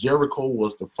 Because Jericho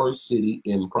was the first city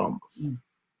in promise.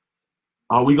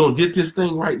 Are we going to get this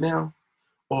thing right now?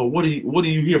 Or what are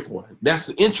you here for? That's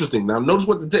interesting. Now notice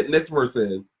what the next verse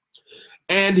says.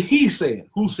 And he said,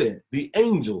 who said? The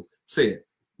angel said,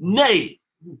 nay.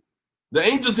 The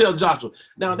angel tells Joshua.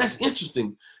 Now that's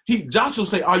interesting. Joshua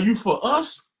say, are you for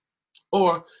us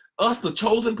or us, the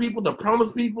chosen people, the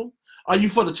promised people? Are you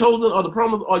for the chosen or the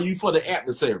promised? Or are you for the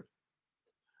adversary?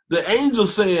 The angel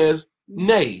says,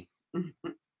 nay.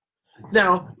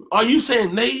 Now, are you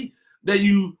saying nay, that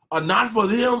you are not for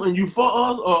them and you for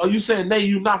us? Or are you saying nay,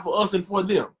 you not for us and for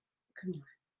them?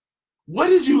 What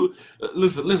is you,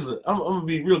 listen, I'm going to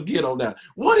be real good on that.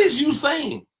 What is you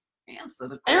saying?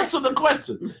 Answer the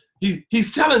question.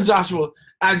 He's telling Joshua,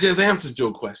 I just answered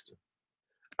your question.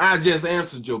 I just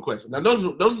answered your question. Now,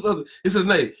 it says,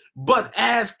 nay, but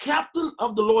as captain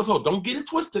of the Lord's host, don't get it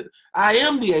twisted. I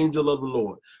am the angel of the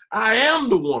Lord. I am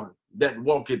the one that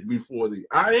walketh before thee.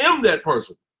 I am that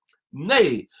person.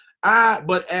 Nay,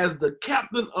 but as the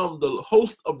captain of the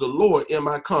host of the Lord am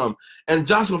I come. And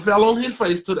Joshua fell on his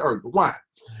face to the earth. Why?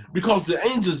 Because the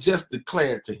angels just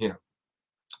declared to him,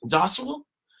 Joshua,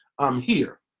 I'm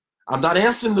here. I'm not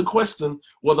answering the question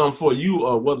whether I'm for you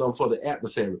or whether I'm for the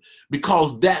adversary,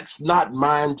 because that's not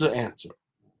mine to answer.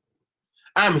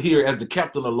 I'm here as the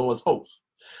captain of the Lord's host.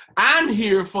 I'm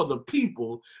here for the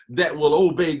people that will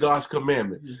obey God's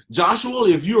commandment. Joshua,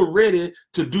 if you're ready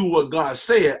to do what God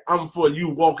said, I'm for you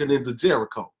walking into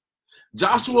Jericho.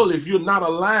 Joshua, if you're not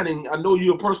aligning, I know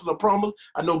you're a person of promise.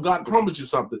 I know God promised you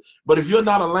something. But if you're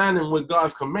not aligning with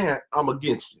God's command, I'm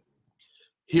against you.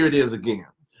 Here it is again.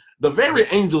 The very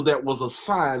angel that was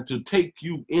assigned to take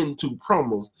you into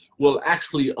promise will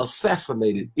actually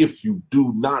assassinate it if you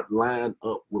do not line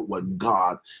up with what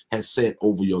God has said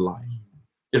over your life.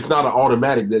 It's not an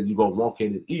automatic that you're going to walk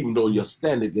in it, even though you're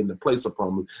standing in the place of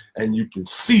promise and you can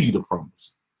see the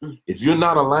promise. If you're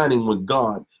not aligning with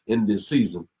God in this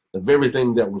season, the very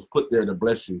thing that was put there to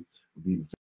bless you will be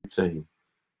the thing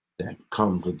that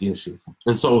comes against you.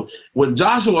 And so when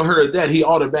Joshua heard that, he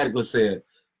automatically said,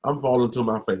 I'm falling to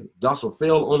my face. Joshua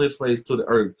fell on his face to the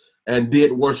earth and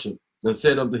did worship and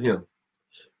said unto him,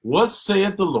 what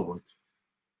saith the Lord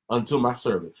unto my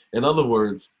servant? In other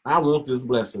words, I want this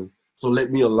blessing, so let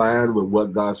me align with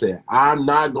what God said. I'm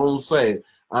not going to say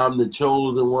I'm the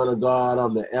chosen one of God.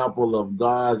 I'm the apple of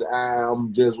God's eye.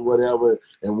 I'm just whatever,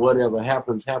 and whatever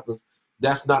happens, happens.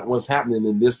 That's not what's happening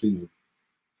in this season.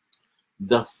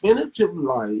 Definitive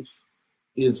life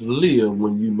is lived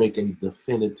when you make a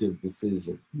definitive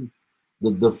decision.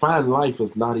 The defined life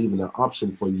is not even an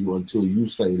option for you until you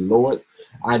say, Lord,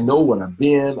 I know what I've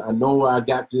been. I know I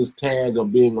got this tag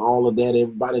of being all of that.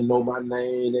 Everybody know my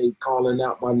name. They calling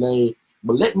out my name.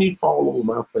 But let me fall on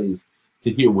my face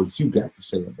to hear what you got to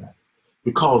say about it.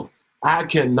 Because I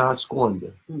cannot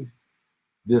squander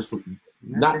this,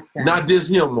 not this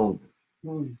here moment.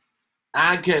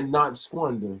 I cannot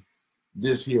squander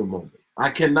this here moment. I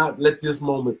cannot let this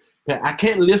moment pass. I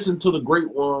can't listen to the great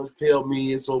ones tell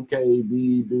me it's okay,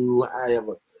 do,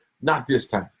 however. Not this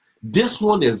time. This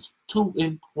one is too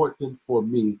important for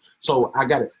me. So I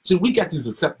got it. See, we got these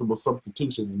acceptable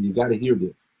substitutions, and you got to hear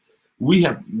this. We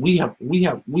have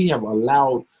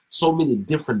allowed so many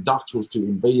different doctrines to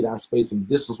invade our space, and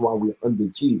this is why we're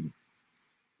underachieving.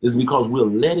 is because we're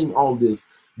letting all this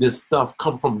stuff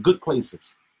come from good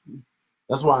places.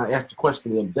 That's why I asked the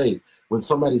question the other day when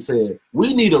somebody said,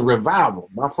 we need a revival.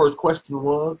 My first question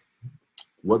was,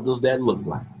 what does that look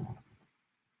like?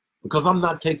 Because I'm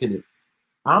not taking it.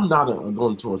 I'm not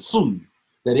going to assume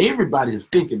that everybody is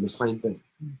thinking the same thing.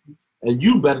 And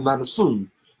you better not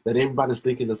assume that everybody's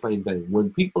thinking the same thing.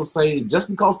 When people say, just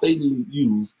because they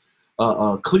use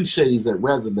cliches that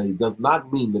resonate does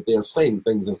not mean that they're saying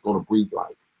things that's going to breathe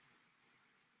life.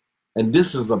 And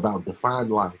this is about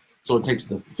defined life. So it takes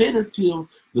definitive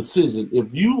decision.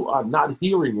 If you are not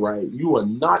hearing right, you are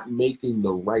not making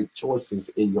the right choices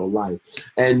in your life.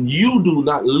 And you do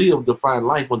not live defined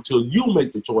life until you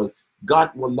make the choice.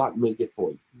 God will not make it for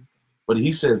you. But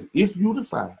he says, if you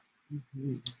decide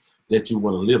that you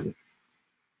want to live it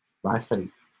by faith,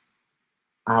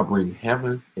 I'll bring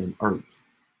heaven and earth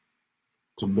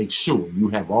to make sure you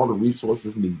have all the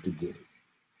resources needed to get it.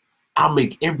 I'll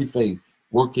make everything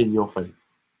work in your favor.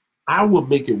 I will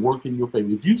make it work in your favor.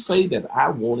 If you say that I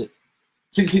want it,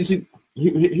 see,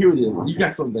 here it is. You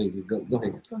got something, David. Go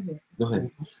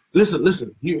ahead.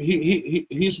 Listen.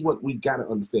 Here's what we got to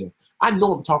understand. I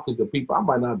know I'm talking to people. I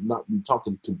might not be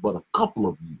talking to but a couple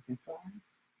of you.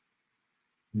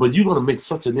 But you're going to make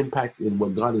such an impact in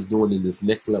what God is doing in this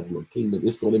next level of kingdom.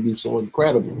 It's going to be so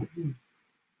incredible.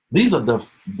 These are the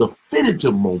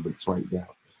definitive moments right now.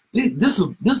 This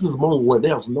is a moment where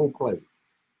there's no play.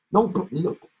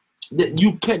 No.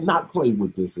 You cannot play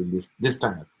with this in this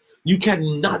time. You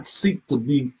cannot seek to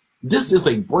be. This is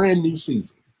a brand new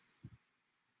season.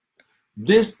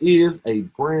 This is a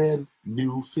brand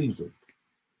new season.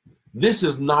 This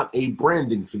is not a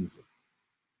branding season.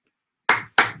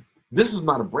 This is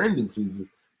not a branding season.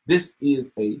 This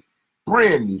is a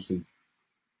brand new season.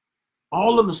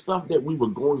 All of the stuff that we were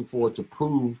going for to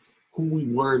prove who we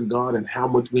were in God and how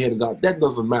much we had in God, that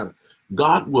doesn't matter.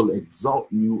 God will exalt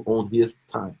you on his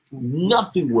time.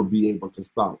 Nothing will be able to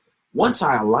stop. Once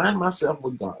I align myself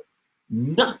with God,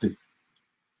 nothing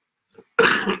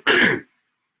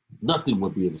will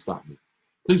be able to stop me.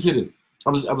 Please hear this. I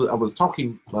was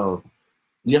talking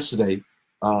yesterday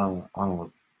about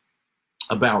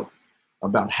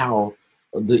how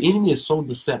the enemy is so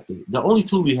deceptive. The only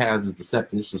tool he has is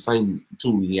deception. It's the same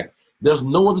tool he has. There's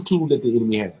no other tool that the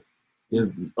enemy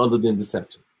has other than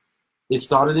deception. It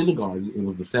started in the garden. It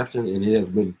was deception, and it has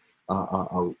been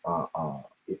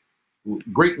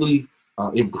greatly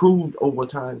improved over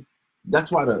time. That's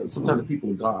why sometimes the people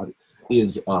of God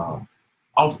is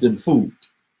often fooled,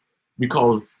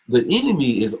 because the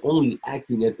enemy is only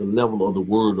acting at the level of the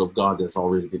word of God that's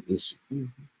already been issued.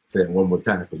 Say it one more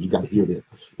time, but you got to hear this.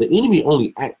 The enemy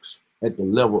only acts at the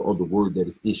level of the word that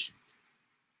is issued.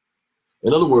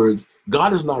 In other words,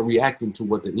 God is not reacting to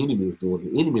what the enemy is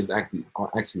doing. The enemy is actually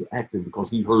acting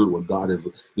because he heard what God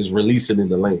is releasing in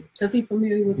the land. Because he's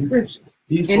familiar with Scripture.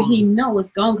 He knows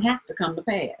it's going to have to come to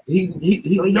pass. So he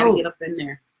got to get up in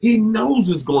there. He knows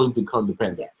it's going to come to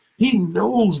pass. Yes. He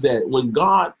knows that when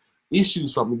God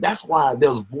issues something, that's why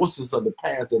there's voices of the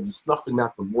past that is snuffing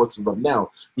out the voices of now,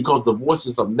 because the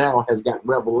voices of now has got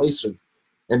revelation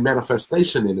and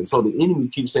manifestation in it. So the enemy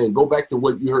keeps saying, go back to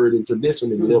what you heard in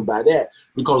tradition and live by that,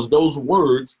 because those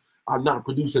words are not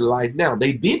producing life now.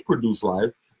 They did produce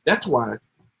life. That's why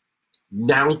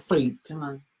now faith,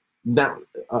 now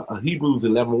Hebrews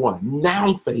 11:1,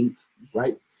 now faith,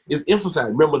 right, is emphasized.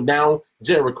 Remember, now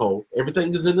Jericho,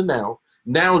 everything is in the now.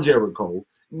 Now Jericho,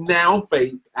 now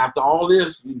faith. After all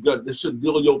this, this should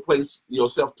build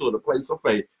yourself to the place of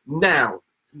faith. Now,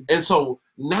 and so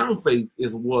now faith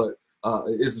is what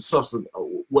is the substance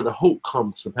where the hope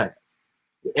comes to pass,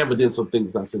 the evidence of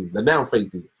things not seen. The now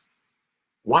faith is.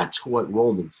 Watch what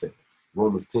Romans says.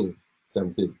 Romans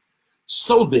 10:17.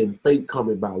 So then, faith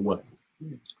coming by what?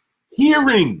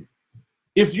 Hearing.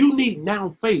 If you need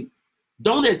now faith,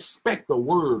 don't expect the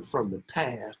word from the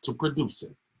past to produce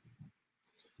it.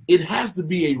 It has to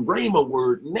be a rhema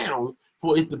word now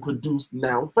for it to produce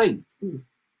now faith.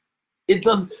 It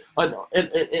does.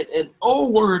 An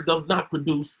old word does not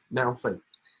produce now faith.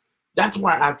 That's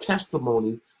why our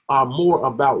testimonies are more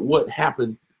about what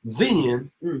happened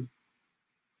then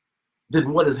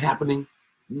than what is happening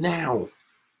now.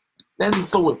 That is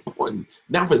so important.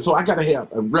 Now, so I got to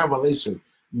have a revelation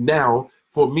now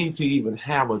for me to even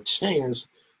have a chance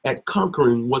at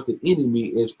conquering what the enemy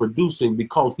is producing,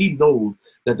 because he knows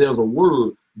that there's a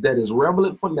word that is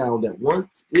relevant for now, that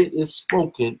once it is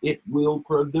spoken, it will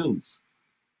produce.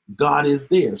 God is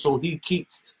there. So he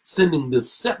keeps sending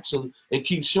deception and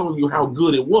keeps showing you how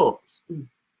good it was,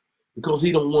 because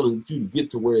he don't want you to get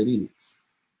to where it is.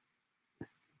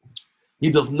 He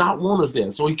does not want us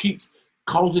there. So he keeps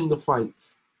causing the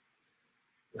fights.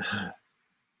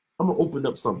 I'm gonna open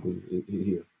up something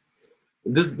here.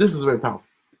 This is very powerful.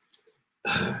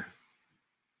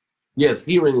 Yes,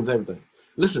 hearing is everything.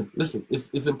 Listen.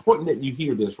 It's important that you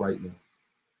hear this right now,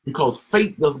 because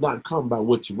faith does not come by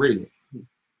what you read.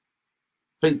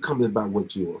 Faith comes by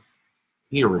what you're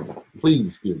hearing.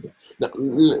 Please hear that. Now,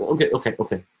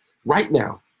 okay. Right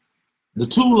now, the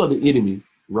tool of the enemy.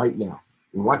 Right now,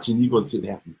 and watching, you're gonna see it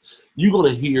happen. You're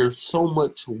gonna hear so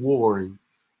much warring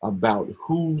about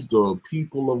who's the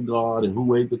people of God and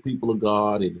who ain't the people of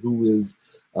God, and who is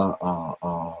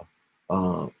the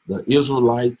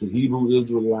Israelites, the Hebrew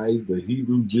Israelites, the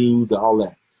Hebrew Jews, all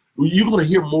that. You're going to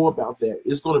hear more about that.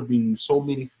 It's going to be so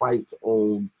many fights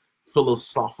on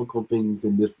philosophical things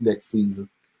in this next season.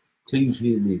 Please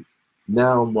hear me.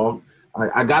 Now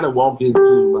I got to walk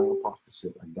into my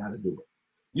apostleship. I got to do it.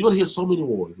 You're going to hear so many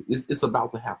wars. It's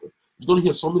about to happen. You're going to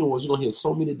hear so many wars. You're going to hear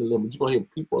so many dilemmas. You're going to hear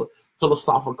people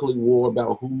philosophically war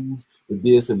about who's the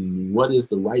this and what is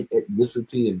the right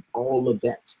ethnicity and all of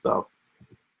that stuff.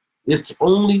 It's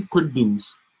only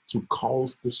produced to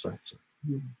cause distraction,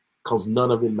 because none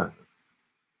of it matters.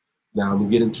 Now I'm gonna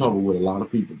get in trouble with a lot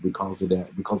of people because of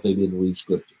that, because they didn't read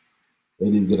scripture. They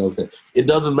didn't get upset. It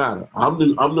doesn't matter. I'm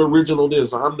the original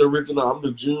this. I'm the original. I'm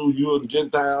the Jew. You're the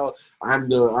Gentile. I'm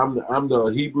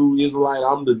the Hebrew Israelite.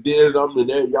 I'm the this. I'm the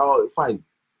that. Y'all fight.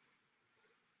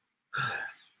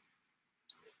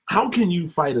 How can you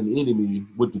fight an enemy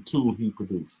with the tool he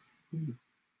produced?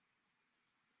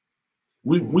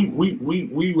 We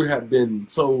have been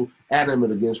so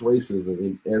adamant against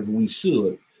racism, as we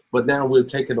should, but now we're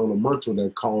taking on a mantra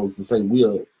that calls to say we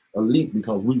are elite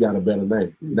because we got a better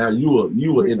name. Now you are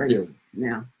inferior.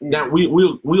 Now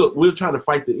we're trying to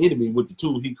fight the enemy with the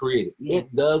tool he created.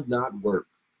 It does not work.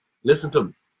 Listen to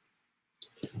me.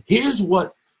 Here's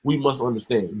what we must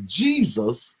understand.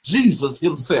 Jesus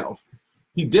himself,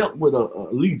 he dealt with a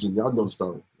legion. Y'all know the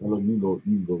story. I know you go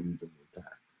read them the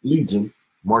time. Legion.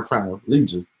 Mark 5,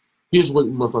 Legion. Here's what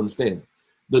you must understand.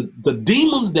 The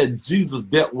demons that Jesus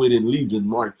dealt with in Legion,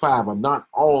 Mark 5, are not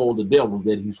all the devils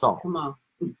that he saw. Come on.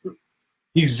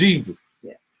 He's Jesus.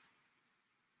 Yeah.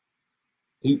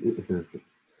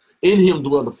 In him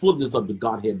dwell the fullness of the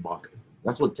Godhead body.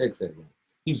 That's what text said. Right?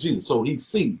 He's Jesus. So he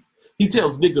sees. He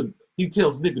tells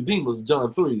Nicodemus,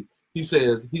 John 3, he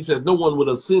says, no one would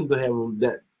have sinned to heaven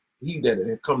that he that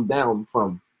had come down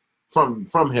from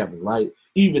heaven, right?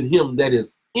 Even him that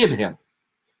is in heaven.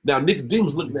 Now,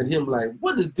 Nicodemus looking at him like,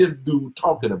 what is this dude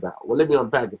talking about? Well, let me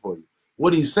unpack it for you.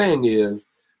 What he's saying is,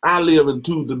 I live in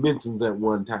 2 dimensions at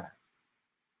one time.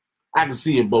 I can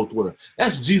see in both worlds.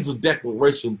 That's Jesus'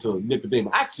 declaration to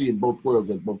Nicodemus. I see in both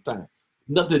worlds at both times.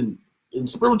 Nothing in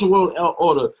spiritual world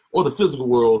or the physical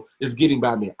world is getting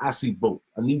by me. I see both.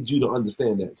 I need you to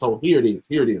understand that. So here it is.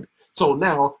 So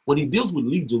now, when he deals with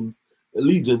legion,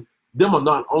 them are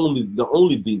not only the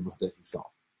only demons that he saw.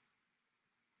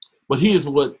 But here's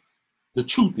what the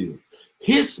truth is.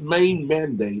 His main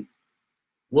mandate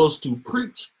was to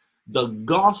preach the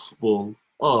gospel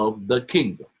of the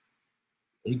kingdom.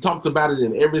 He talked about it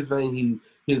in everything.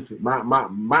 Here's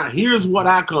what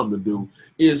I come to do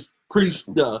is preach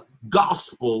the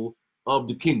gospel of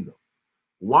the kingdom.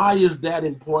 Why is that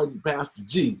important, Pastor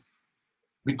G?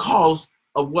 Because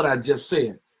of what I just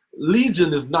said.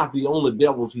 Legion is not the only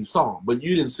devils he saw, but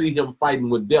you didn't see him fighting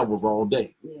with devils all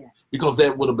day. Yeah. Because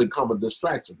that would have become a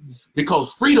distraction.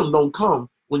 Because freedom don't come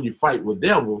when you fight with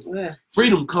devils. Yeah.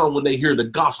 Freedom come when they hear the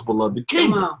gospel of the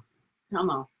kingdom. Come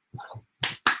on.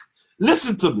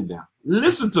 Listen to me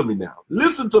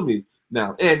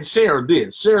now. And share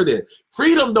this.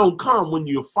 Freedom don't come when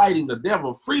you're fighting the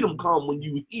devil. Freedom come when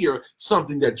you hear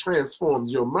something that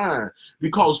transforms your mind.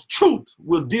 Because truth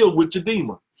will deal with your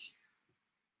demon.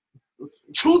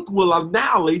 Truth will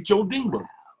annihilate your demon.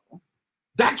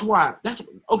 That's why.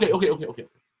 Okay.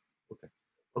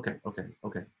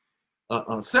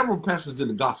 Several passages in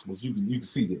the Gospels, you can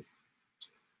see this.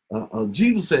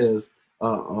 Jesus says,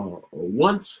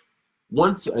 once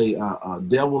a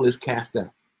devil is cast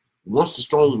out, once the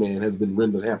strong man has been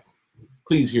rendered helpless.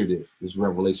 Please hear this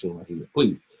revelation right here.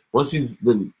 Please, once he's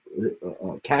been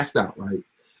cast out, right?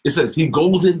 It says he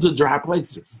goes into dry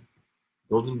places.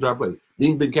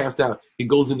 Being been cast out, he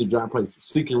goes into dry places,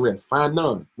 seeking rest, find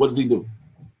none. What does he do?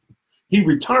 He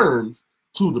returns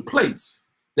to the place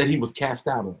that he was cast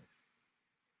out of.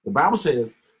 The Bible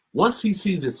says, once he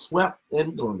sees it swept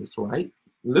and garnished, right?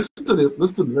 Listen to this.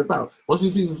 Once he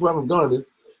sees it swept and garnished,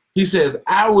 he says,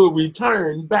 I will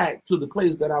return back to the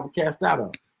place that I was cast out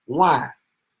of. Why?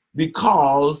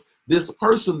 Because this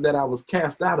person that I was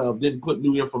cast out of didn't put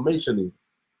new information in.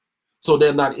 So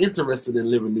they're not interested in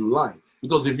living new life.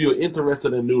 Because if you're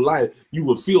interested in new life, you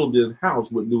will fill this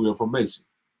house with new information.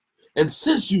 And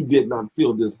since you did not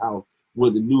fill this house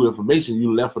with the new information,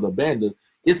 you left it abandoned,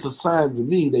 it's a sign to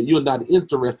me that you're not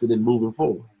interested in moving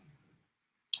forward.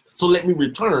 So let me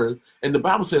return. And the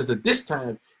Bible says that this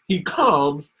time he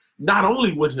comes not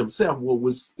only with himself, but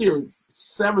with spirits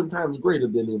 7 times greater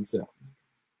than himself.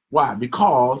 Why?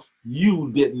 Because you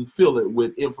didn't fill it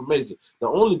with information. The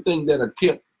only thing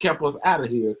that kept us out of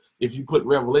here if you put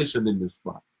revelation in this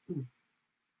spot.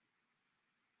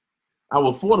 I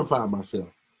will fortify myself,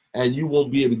 and you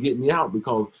won't be able to get me out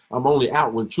because I'm only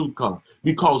out when truth comes.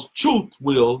 Because truth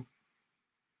will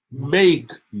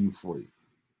make you free.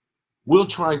 We're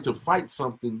trying to fight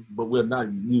something, but we're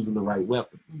not using the right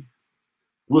weapons.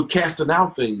 We're casting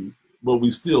out things, but we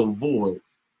still void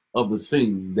of the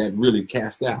thing that really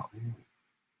cast out.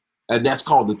 And that's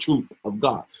called the truth of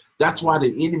God. That's why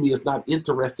the enemy is not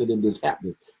interested in this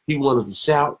happening. He wants us to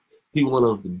shout. He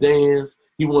wants us to dance.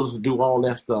 He wants us to do all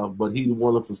that stuff, but he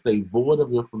wants us to stay void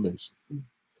of information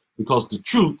because the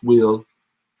truth will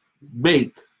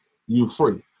make you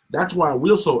free. That's why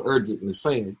we're so urgently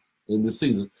saying in this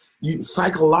season,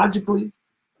 psychologically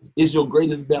is your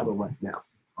greatest battle right now.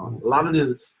 A lot of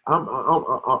this,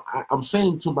 I'm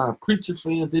saying to my preacher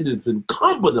friends, it is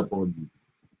incumbent upon you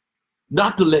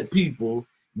not to let people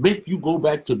make you go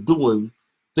back to doing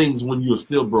things when you're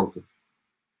still broken.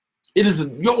 It is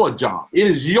your job. It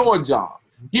is your job.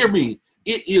 Hear me.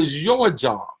 It is your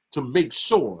job to make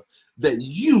sure that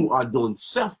you are doing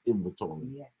self-inventory.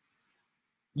 Yes.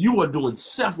 You are doing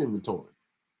self-inventory.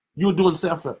 You're doing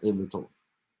self-inventory.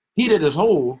 He that is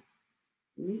whole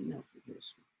need no physician.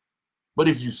 But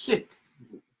if you're sick,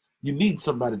 you need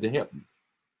somebody to help you.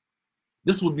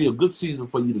 This would be a good season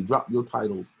for you to drop your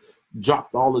titles, drop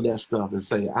all of that stuff and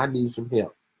say, I need some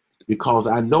help because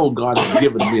I know God has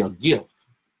given me a gift.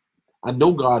 I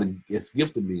know God has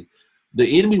gifted me.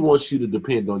 The enemy wants you to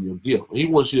depend on your gift. He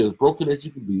wants you as broken as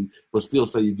you can be, but still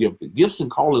say you're gifted. Gifts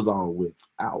and callings are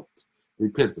without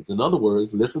repentance. In other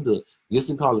words, listen to gifts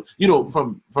and callings. You know,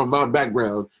 from my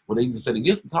background, when they used to say the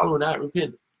gifts and callings without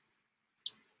repentance,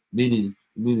 meaning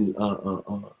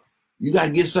you got to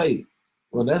get saved.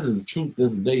 Well, that's the truth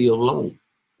this day alone.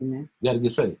 Mm-hmm. You got to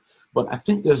get saved. But I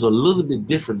think there's a little bit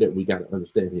different that we got to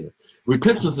understand here.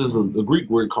 Repentance is a Greek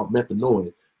word called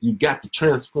metanoia. You got to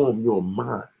transform your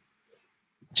mind.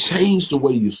 Change the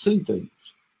way you see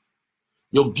things.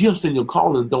 Your gifts and your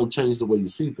calling don't change the way you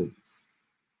see things.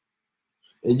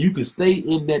 And you can stay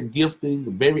in that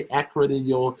gifting, very accurate in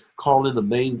your calling of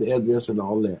names, address, and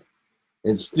all that,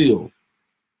 and still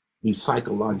be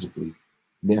psychologically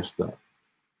messed up.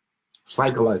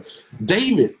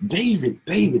 David,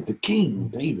 the king,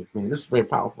 David, man, this is very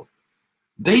powerful.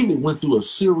 David went through a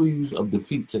series of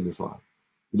defeats in his life.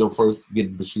 You know, first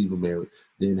getting Bathsheba married,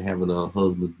 then having a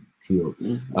husband killed,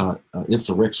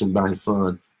 insurrection by his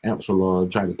son Absalom,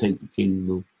 trying to take the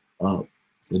kingdom, and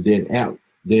then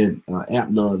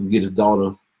Abner get his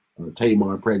daughter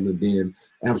Tamar pregnant. Then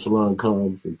Absalom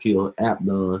comes and kills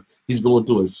Abner. He's going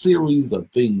through a series of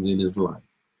things in his life.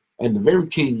 And the very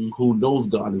king who knows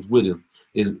God is with him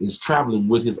is traveling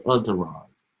with his entourage.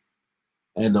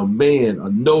 And a man, a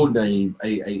no-name,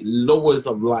 a lowest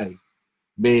of life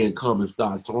man come and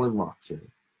start throwing rocks at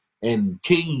him. And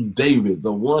King David,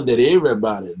 the one that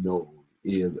everybody knows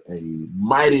is a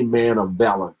mighty man of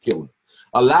valor killer,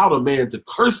 allowed a man to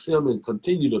curse him and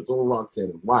continue to throw rocks at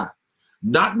him. Why?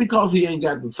 Not because he ain't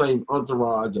got the same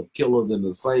entourage of killers and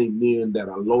the same men that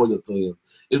are loyal to him.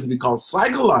 It's because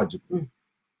psychologically,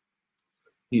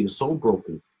 he is so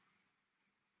broken.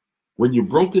 When you're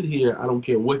broken here, I don't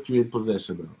care what you're in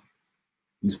possession of.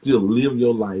 You still live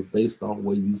your life based on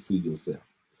where you see yourself.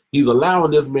 He's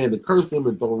allowing this man to curse him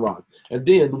and throw rocks. And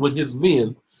then when his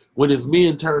men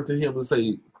turn to him and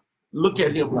say, look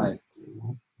at him like,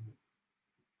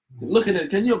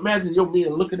 can you imagine your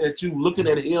men looking at you, looking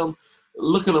at him,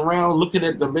 looking around, looking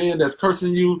at the man that's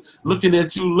cursing you, looking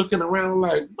at you, looking around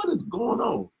like, what is going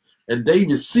on? And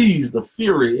David sees the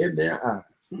fury in their eyes.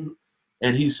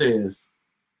 And he says,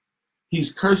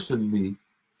 he's cursing me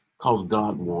because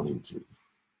God wanted him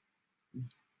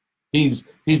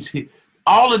to.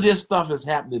 All of this stuff is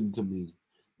happening to me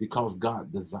because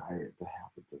God desired it to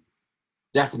happen to me.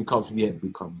 That's because he had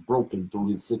become broken through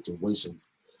his situations,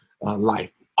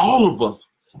 life. All of us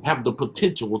have the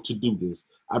potential to do this.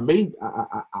 I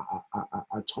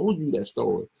told you that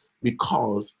story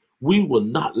because we will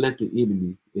not let the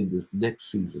enemy in this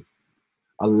next season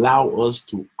allow us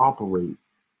to operate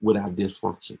without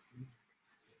dysfunction.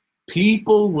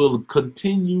 People will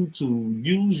continue to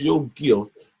use your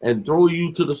gift and throw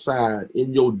you to the side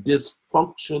in your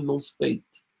dysfunctional state.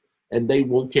 and they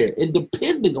won't care. And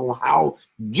depending on how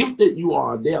gifted you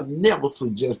are, they'll never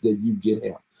suggest that you get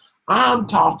help. I'm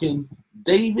talking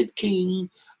David King,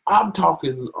 I'm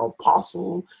talking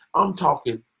apostle, I'm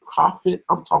talking prophet,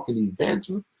 I'm talking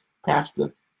evangelist,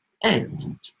 pastor, and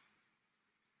teacher.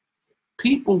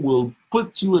 People will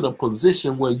put you in a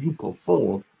position where you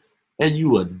perform and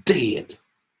you are dead.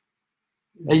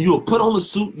 And you'll put on a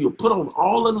suit, you'll put on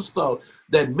all of the stuff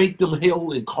that make them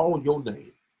hail and call your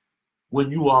name.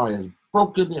 When you are as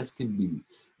broken as can be,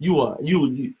 you are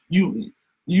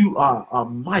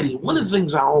mighty. One of the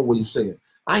things I always say,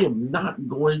 I am not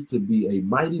going to be a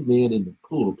mighty man in the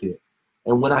pulpit,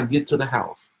 and when I get to the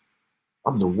house,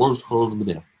 I'm the worst husband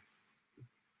ever.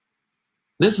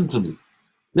 Listen to me.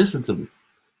 Listen to me.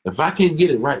 If I can't get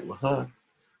it right with her,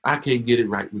 I can't get it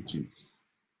right with you.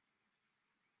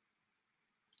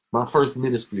 My first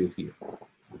ministry is here.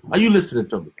 Are you listening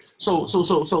to me? So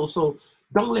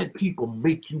don't let people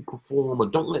make you perform, or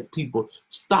don't let people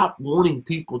stop wanting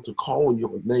people to call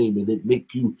your name and it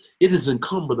is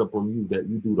incumbent upon you that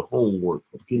you do the homework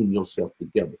of getting yourself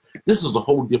together. This is a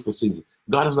whole different season.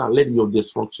 God is not letting your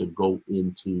dysfunction go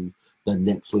into the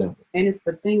next level. And it's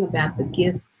the thing about the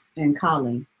gifts and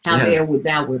calling, how they are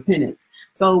without repentance.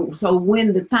 So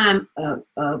when the time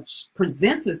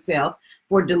presents itself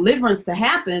for deliverance to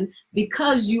happen,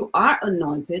 because you are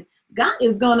anointed, God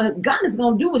is gonna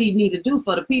do what he need to do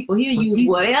for the people. He'll use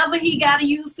whatever he got to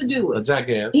use to do it. A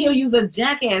jackass. He'll use a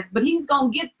jackass, but he's gonna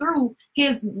get through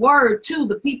his word to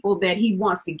the people that he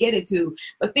wants to get it to.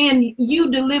 But then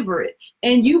you deliver it,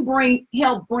 and you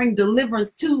help bring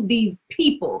deliverance to these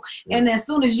people. Yeah. And as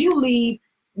soon as you leave,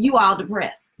 you all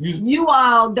depressed. You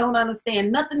all don't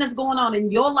understand nothing that's going on in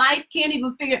your life. Can't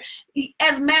even figure.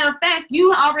 As a matter of fact,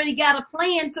 you already got a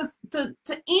plan to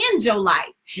end your life.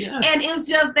 Yes. And it's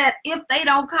just that if they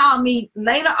don't call me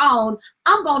later on,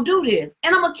 I'm gonna do this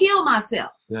and I'm gonna kill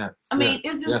myself. Yes. I mean,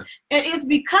 it's just it's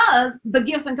because the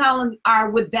gifts and calling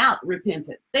are without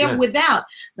repentance. They're without,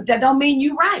 but that don't mean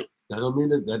you're right. That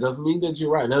doesn't mean that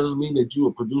you're right. That doesn't mean that you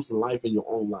are producing life in your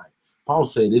own life. Paul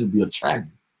said it'd be a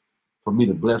tragedy for me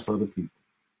to bless other people,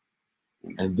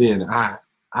 and then I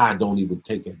don't even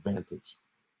take advantage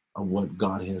of what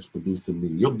God has produced in me.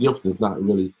 Your gift is not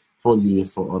really for you;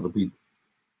 it's for other people.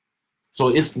 So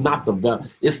it's not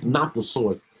the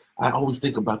source. I always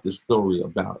think about this story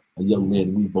about a young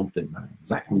man we both admire,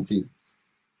 Zachary T.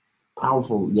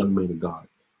 Powerful young man of God,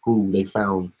 who they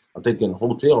found, I think, in a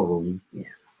hotel room,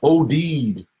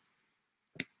 OD'd,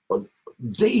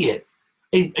 dead.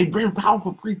 A very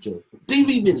powerful preacher,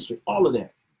 TV ministry, all of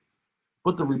that.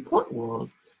 But the report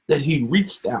was that he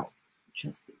reached out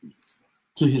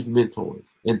to his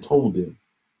mentors and told them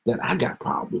that I got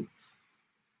problems.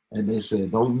 And they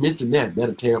said, don't mention that.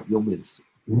 That'll tear up your ministry.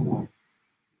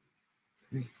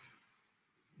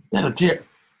 That'll tear.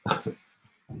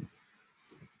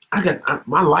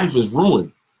 My life is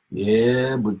ruined.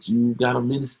 Yeah, but you got a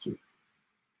ministry.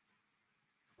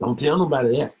 Don't tell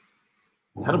nobody that.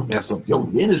 That'll mess up your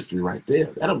ministry right there.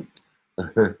 That'll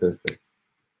just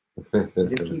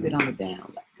keep it on the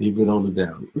down. Keep it on the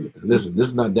down. Listen, this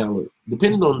is not down.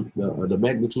 Depending on the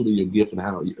magnitude of your gift and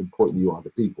how important you are to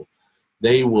people,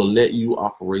 they will let you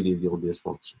operate in your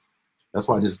dysfunction. That's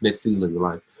why this next season of your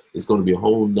life is going to be a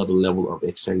whole nother level of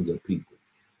exchange of people.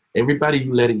 Everybody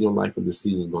you let in your life in this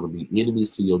season is going to be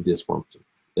enemies to your dysfunction.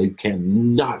 They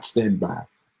cannot stand by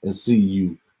and see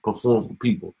you perform for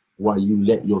people while you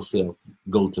let yourself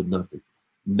go to nothing.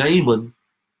 Naaman,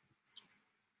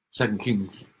 2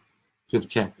 Kings, 5th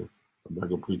chapter. I'm not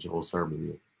going to preach a whole sermon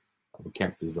here. I'm going to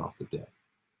cap this off with that.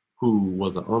 Who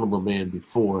was an honorable man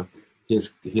before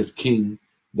his king.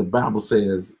 The Bible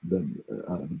says, the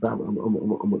Bible,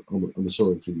 I'm going to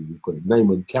show it to you real quick.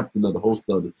 Naaman, captain of the host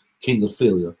of the king of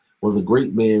Syria, was a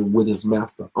great man with his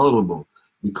master, honorable,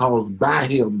 because by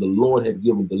him the Lord had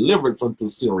given deliverance unto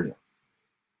Syria.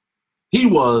 He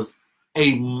was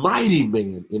a mighty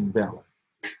man in valor,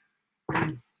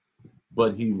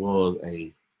 but he was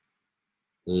a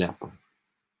leper.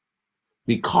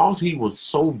 Because he was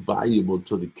so valuable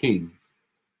to the king,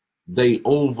 they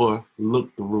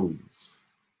overlooked the rules.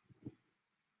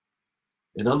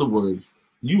 In other words,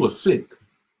 you were sick,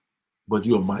 but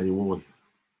you're a mighty warrior.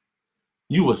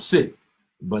 You were sick,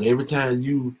 but every time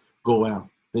you go out,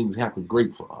 things happen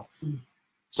great for us.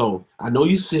 So I know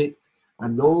you're sick. I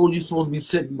know you're supposed to be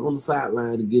sitting on the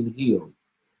sideline and getting healed.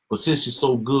 But since you're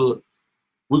so good,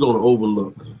 we're going to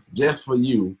overlook. Just for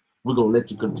you, we're going to let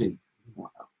you continue.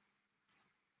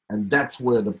 And that's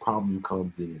where the problem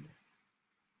comes in.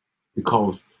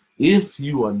 Because if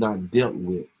you are not dealt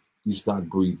with, you start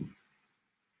breathing.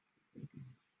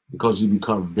 Because you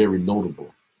become very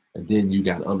notable. And then you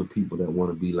got other people that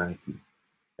want to be like you.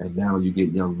 And now you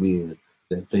get young men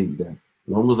that think that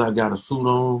long as I got a suit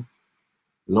on,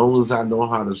 long as I know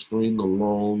how to string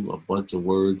along a bunch of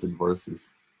words and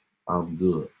verses, I'm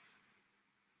good.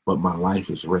 But my life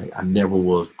is wrecked. I never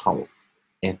was taught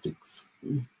ethics.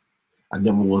 I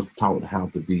never was taught how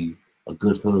to be a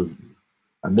good husband.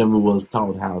 I never was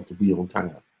taught how to be on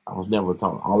time. I was never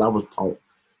taught. All I was taught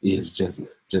is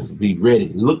just be ready,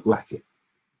 look like it.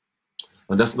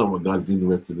 And that's not what God is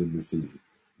interested in this season.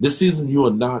 This season, you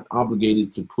are not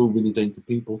obligated to prove anything to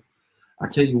people. I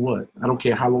tell you what, I don't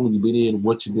care how long you've been in,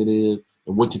 what you've been in,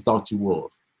 and what you thought you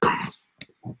was.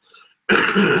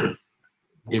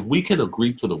 If we can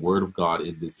agree to the word of God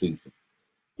in this season,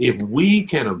 if we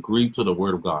can agree to the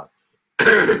word of God,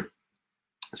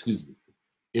 excuse me,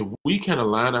 if we can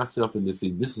align ourselves in this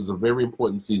season, this is a very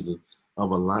important season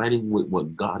of aligning with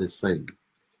what God is saying.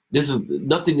 This is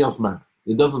nothing else matters.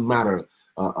 It doesn't matter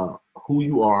who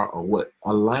you are or what.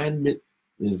 Alignment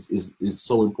is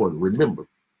so important. Remember,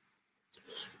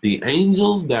 the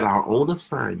angels that are on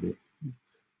assignment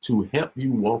to help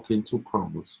you walk into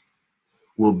promise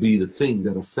will be the thing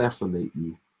that assassinate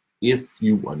you if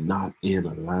you are not in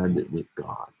alignment with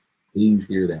God. Please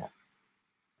hear that.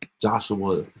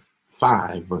 Joshua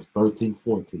 5, verse 13,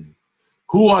 14.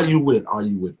 Who are you with? Are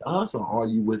you with us or are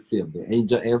you with them? The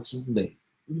angel answers, nay.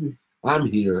 I'm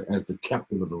here as the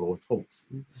captain of the Lord's host.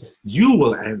 You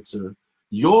will answer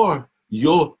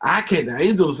the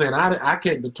angel is saying, I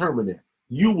can't determine that.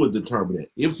 You will determine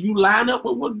it. If you line up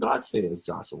with what God says,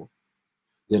 Joshua,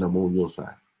 then I'm on your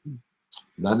side.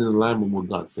 Not in alignment with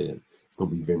what God said. It's going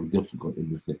to be very difficult in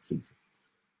this next season.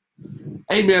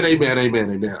 Amen, amen,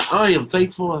 amen, amen. I am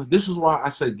thankful. This is why I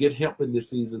say get help in this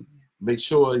season. Make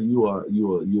sure you are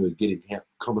getting help.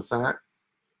 Come aside.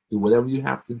 Do whatever you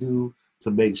have to do to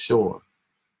make sure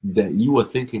that you are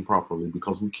thinking properly,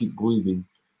 because we keep grieving.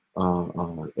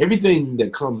 Everything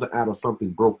that comes out of something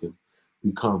broken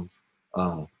becomes,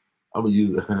 I'm going to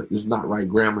use it. It's not right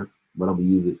grammar, but I'm going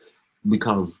to use it.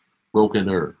 Becomes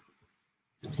brokener.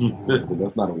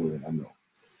 That's not a word, I know.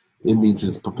 It means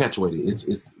it's perpetuated.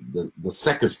 It's the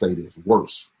second state is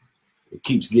worse. It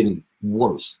keeps getting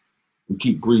worse. We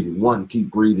keep breathing.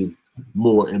 Keep breathing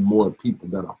more and more people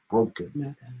that are broken.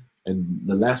 Okay. And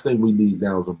the last thing we need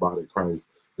now as a body of Christ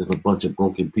is a bunch of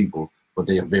broken people, but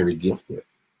they are very gifted.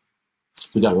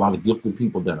 We got a lot of gifted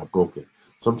people that are broken.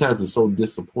 Sometimes it's so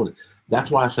disappointing. That's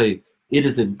why I say it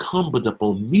is incumbent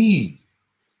upon me.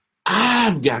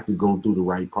 I've got to go through the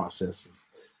right processes.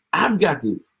 I've got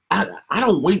to, I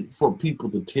don't wait for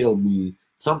people to tell me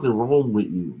something wrong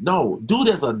with you. No, do it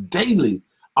as a daily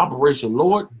operation.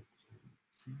 Lord,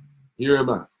 here am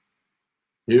I.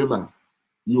 Here am I.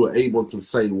 You are able to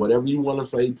say whatever you want to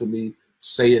say to me,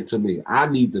 say it to me. I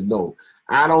need to know.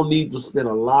 I don't need to spend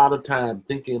a lot of time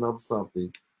thinking I'm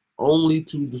something only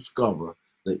to discover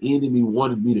the enemy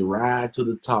wanted me to ride to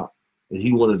the top and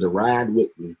he wanted to ride with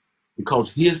me,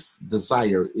 because his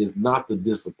desire is not to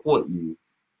disappoint you.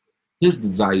 His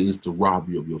desire is to rob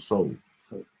you of your soul.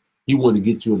 He wanted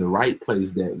to get you in the right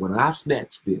place that when I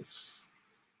snatch this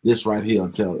right here,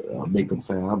 make them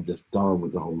say, I'm just done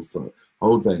with the whole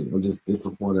thing. I'm just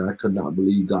disappointed. I could not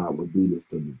believe God would do this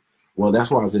to me. Well,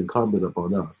 that's why it's incumbent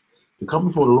upon us to come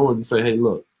before the Lord and say, hey,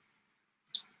 look,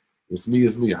 it's me,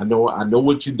 it's me. I know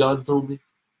what you've done through me.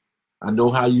 I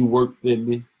know how you worked in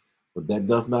me, but that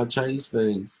does not change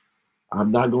things.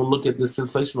 I'm not going to look at this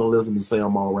sensationalism and say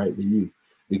I'm all right with you.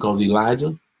 Because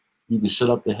Elijah, you can shut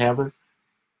up to heaven.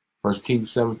 1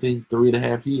 Kings 17,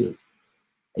 3.5 years.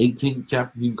 18th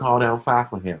chapter, you can call down fire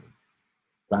from heaven.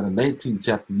 By the 19th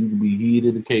chapter, you can be hid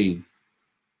in the cave,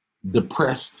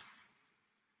 depressed,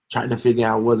 trying to figure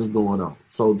out what is going on.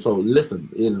 So listen,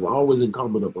 it is always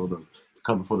incumbent upon us to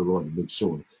come before the Lord and make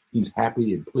sure he's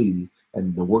happy and pleased,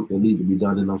 and the work that needs to be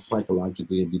done in us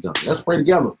psychologically and be done. Let's pray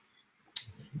together.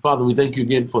 Father, we thank you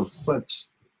again for such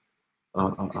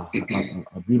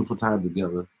a beautiful time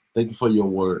together. Thank you for your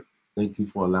word. Thank you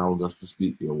for allowing us to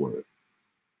speak your word.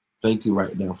 Thank you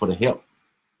right now for the help,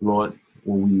 Lord.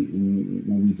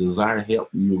 When we desire help,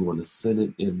 you're going to send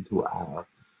it into our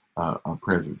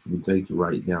presence. We thank you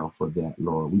right now for that,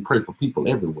 Lord. We pray for people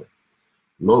everywhere.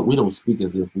 Lord, we don't speak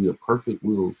as if we are perfect.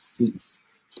 We will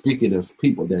speak it as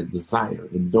people that desire,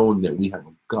 and knowing that we have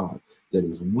a God that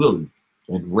is willing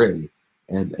and ready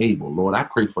and able. Lord, I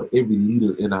pray for every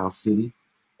leader in our city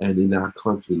and in our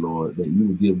country, Lord, that you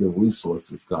will give them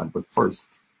resources, God. But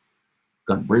first,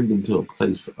 God, bring them to a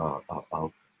place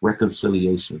of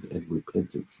reconciliation and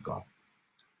repentance, God,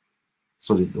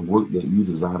 so that the work that you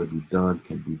desire to be done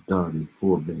can be done in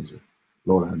full measure.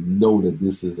 Lord, I know that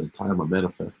this is a time of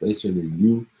manifestation in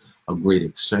you, a great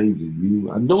exchange in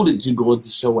you. I know that you're going to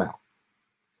show out.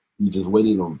 You're just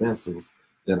waiting on vessels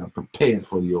that are prepared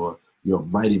for your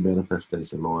mighty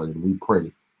manifestation, Lord. And we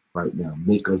pray right now,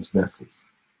 make us vessels.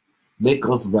 Make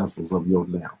us vessels of your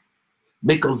now.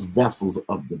 Make us vessels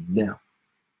of the now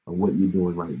of what you're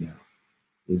doing right now.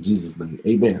 In Jesus' name,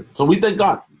 amen. So we thank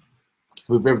God.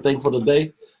 We're very thankful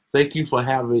today. Thank you for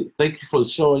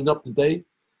showing up today.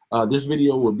 This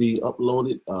video will be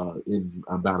uploaded in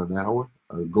about an hour.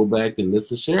 Go back and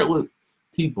listen, share it with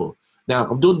people. Now,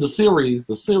 I'm doing the series.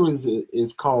 The series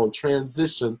is called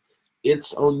Transition.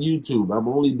 It's on YouTube. I'm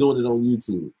only doing it on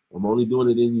YouTube. I'm only doing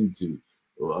it in YouTube.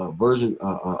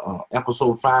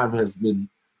 Episode 5 has been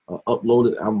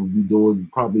uploaded. I will be doing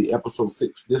probably episode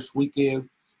 6 this weekend.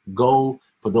 Go,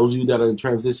 for those of you that are in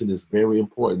transition, it's very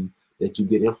important that you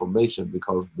get information,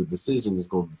 because the decision is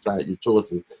going to decide your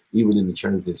choices, even in the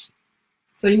transition.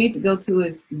 So you need to go to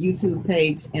his YouTube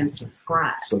page and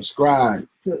subscribe. Subscribe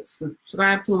to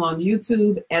him on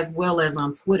YouTube as well as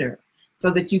on Twitter, so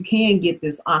that you can get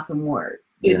this awesome word.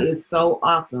 It is so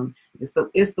awesome. It's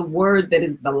the word that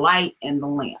is the light and the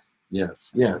lamp.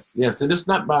 Yes. And it's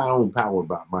not by our own power,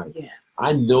 by might. Yes.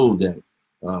 I know that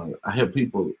I have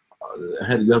people. I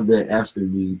had a young man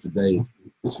asking me today,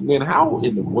 man, how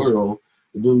in the world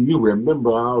do you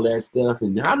remember all that stuff,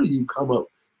 and how do you come up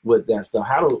with that stuff?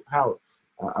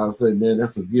 I'll say, man,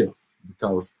 that's a gift,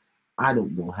 because I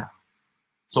don't know how.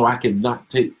 So I cannot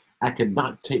take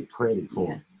credit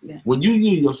for it. Yeah. When you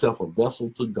yield yourself a vessel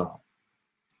to God,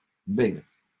 man,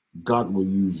 God will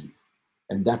use you.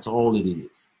 And that's all it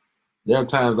is. There are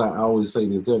times, I always say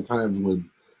this, there are times when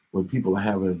people are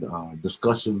having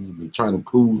discussions and they're trying to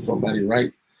prove somebody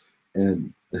right,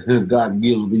 and God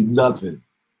gives me nothing.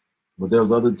 But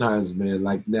there's other times, man,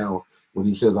 like now, when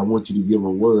he says, I want you to give a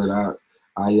word,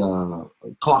 I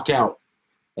clock out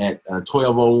at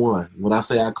 12:01. When I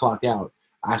say I clock out,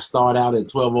 I start out at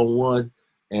 12:01,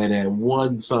 and at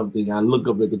 1 something, I look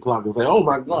up at the clock and say, oh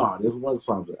my God, it's 1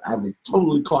 something. I've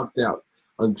totally clocked out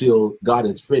until God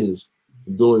is finished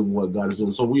doing what God is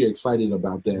doing. So we're excited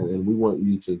about that, and we want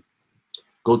you to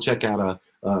go check out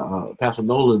Pastor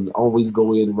Nolan. Always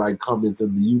go in and write comments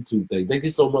in the YouTube thing. Thank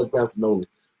you so much, Pastor Nolan.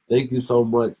 Thank you so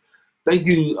much. Thank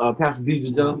you, Pastor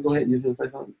DJ Johns. Go ahead. You can say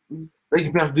something. Thank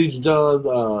you, Pastor DJ Johns.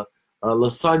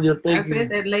 Lasagna, thank you. I said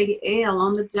that Lady L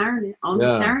on the journey.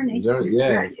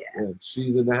 Yeah.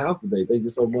 She's in the house today. Thank you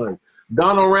so much.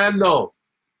 Donna Randall,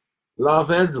 Los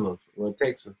Angeles,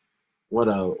 Texas.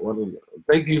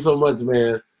 Thank you so much,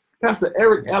 man. Pastor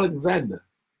Eric Alexander.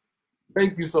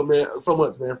 Thank you so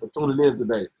much, man, for tuning in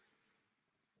today.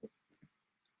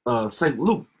 St.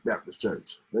 Luke Baptist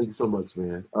Church. Thank you so much,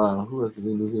 man. Who else is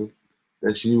in here?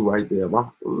 That's you right there.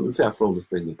 Let's see how slow this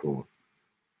thing is going.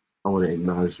 I want to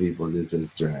acknowledge people and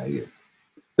just drag it.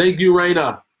 Thank you,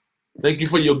 Raina. Thank you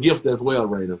for your gift as well,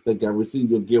 Raina. Thank you. I received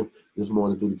your gift this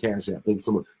morning through the Cash App. Thank you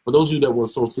so much. For those of you that want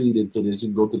to sow seed into this, you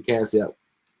can go to the Cash App,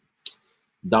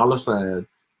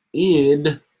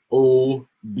 $NOBC.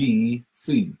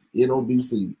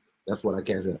 NOBC. That's what I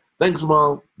Cash App. Thanks,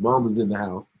 Mom. Mom is in the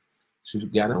house. She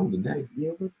got on today.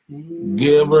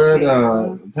 Gilbert,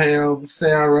 Pam,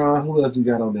 Sarah. Who else you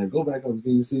got on there? Go back up.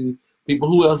 Can you see people?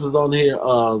 Who else is on here?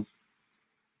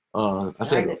 I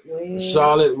said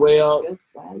Charlotte Well,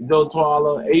 Joe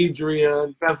Twala,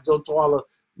 Adrian, Pastor Joe Twala.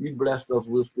 You blessed us.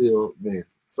 We're still, man,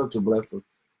 such a blessing.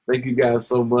 Thank you guys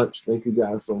so much. Thank you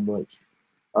guys so much.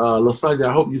 Lasagna,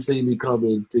 I hope you seen me come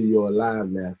into your live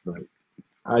last night.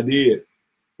 I did.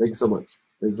 Thank you so much.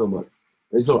 Thank you so much.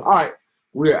 And so, all right,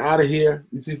 we're out of here.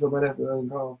 You see somebody after the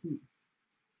call?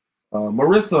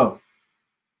 Marissa.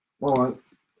 All right.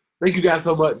 Thank you guys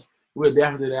so much. We're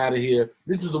definitely out of here.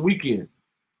 This is the weekend.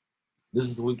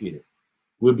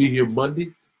 We'll be here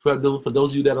Monday. For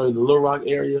those of you that are in the Little Rock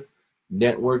area,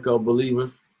 Network of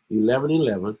Believers,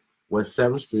 1111 West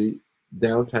 7th Street,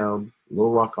 downtown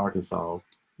Little Rock, Arkansas,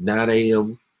 9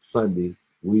 a.m. Sunday.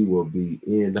 We will be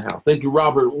in the house. Thank you,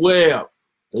 Robert Webb.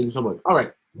 Thank you so much. All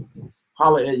right.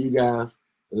 Holler at you guys.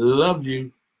 Love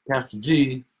you. Pastor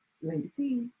G.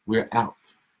 We're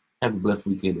out. Have a blessed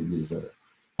weekend and you deserve.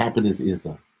 Happiness is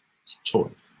a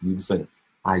choice. You can say,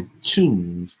 I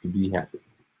choose to be happy.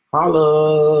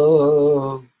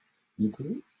 Holla. You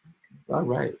could? All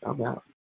right. I'm out.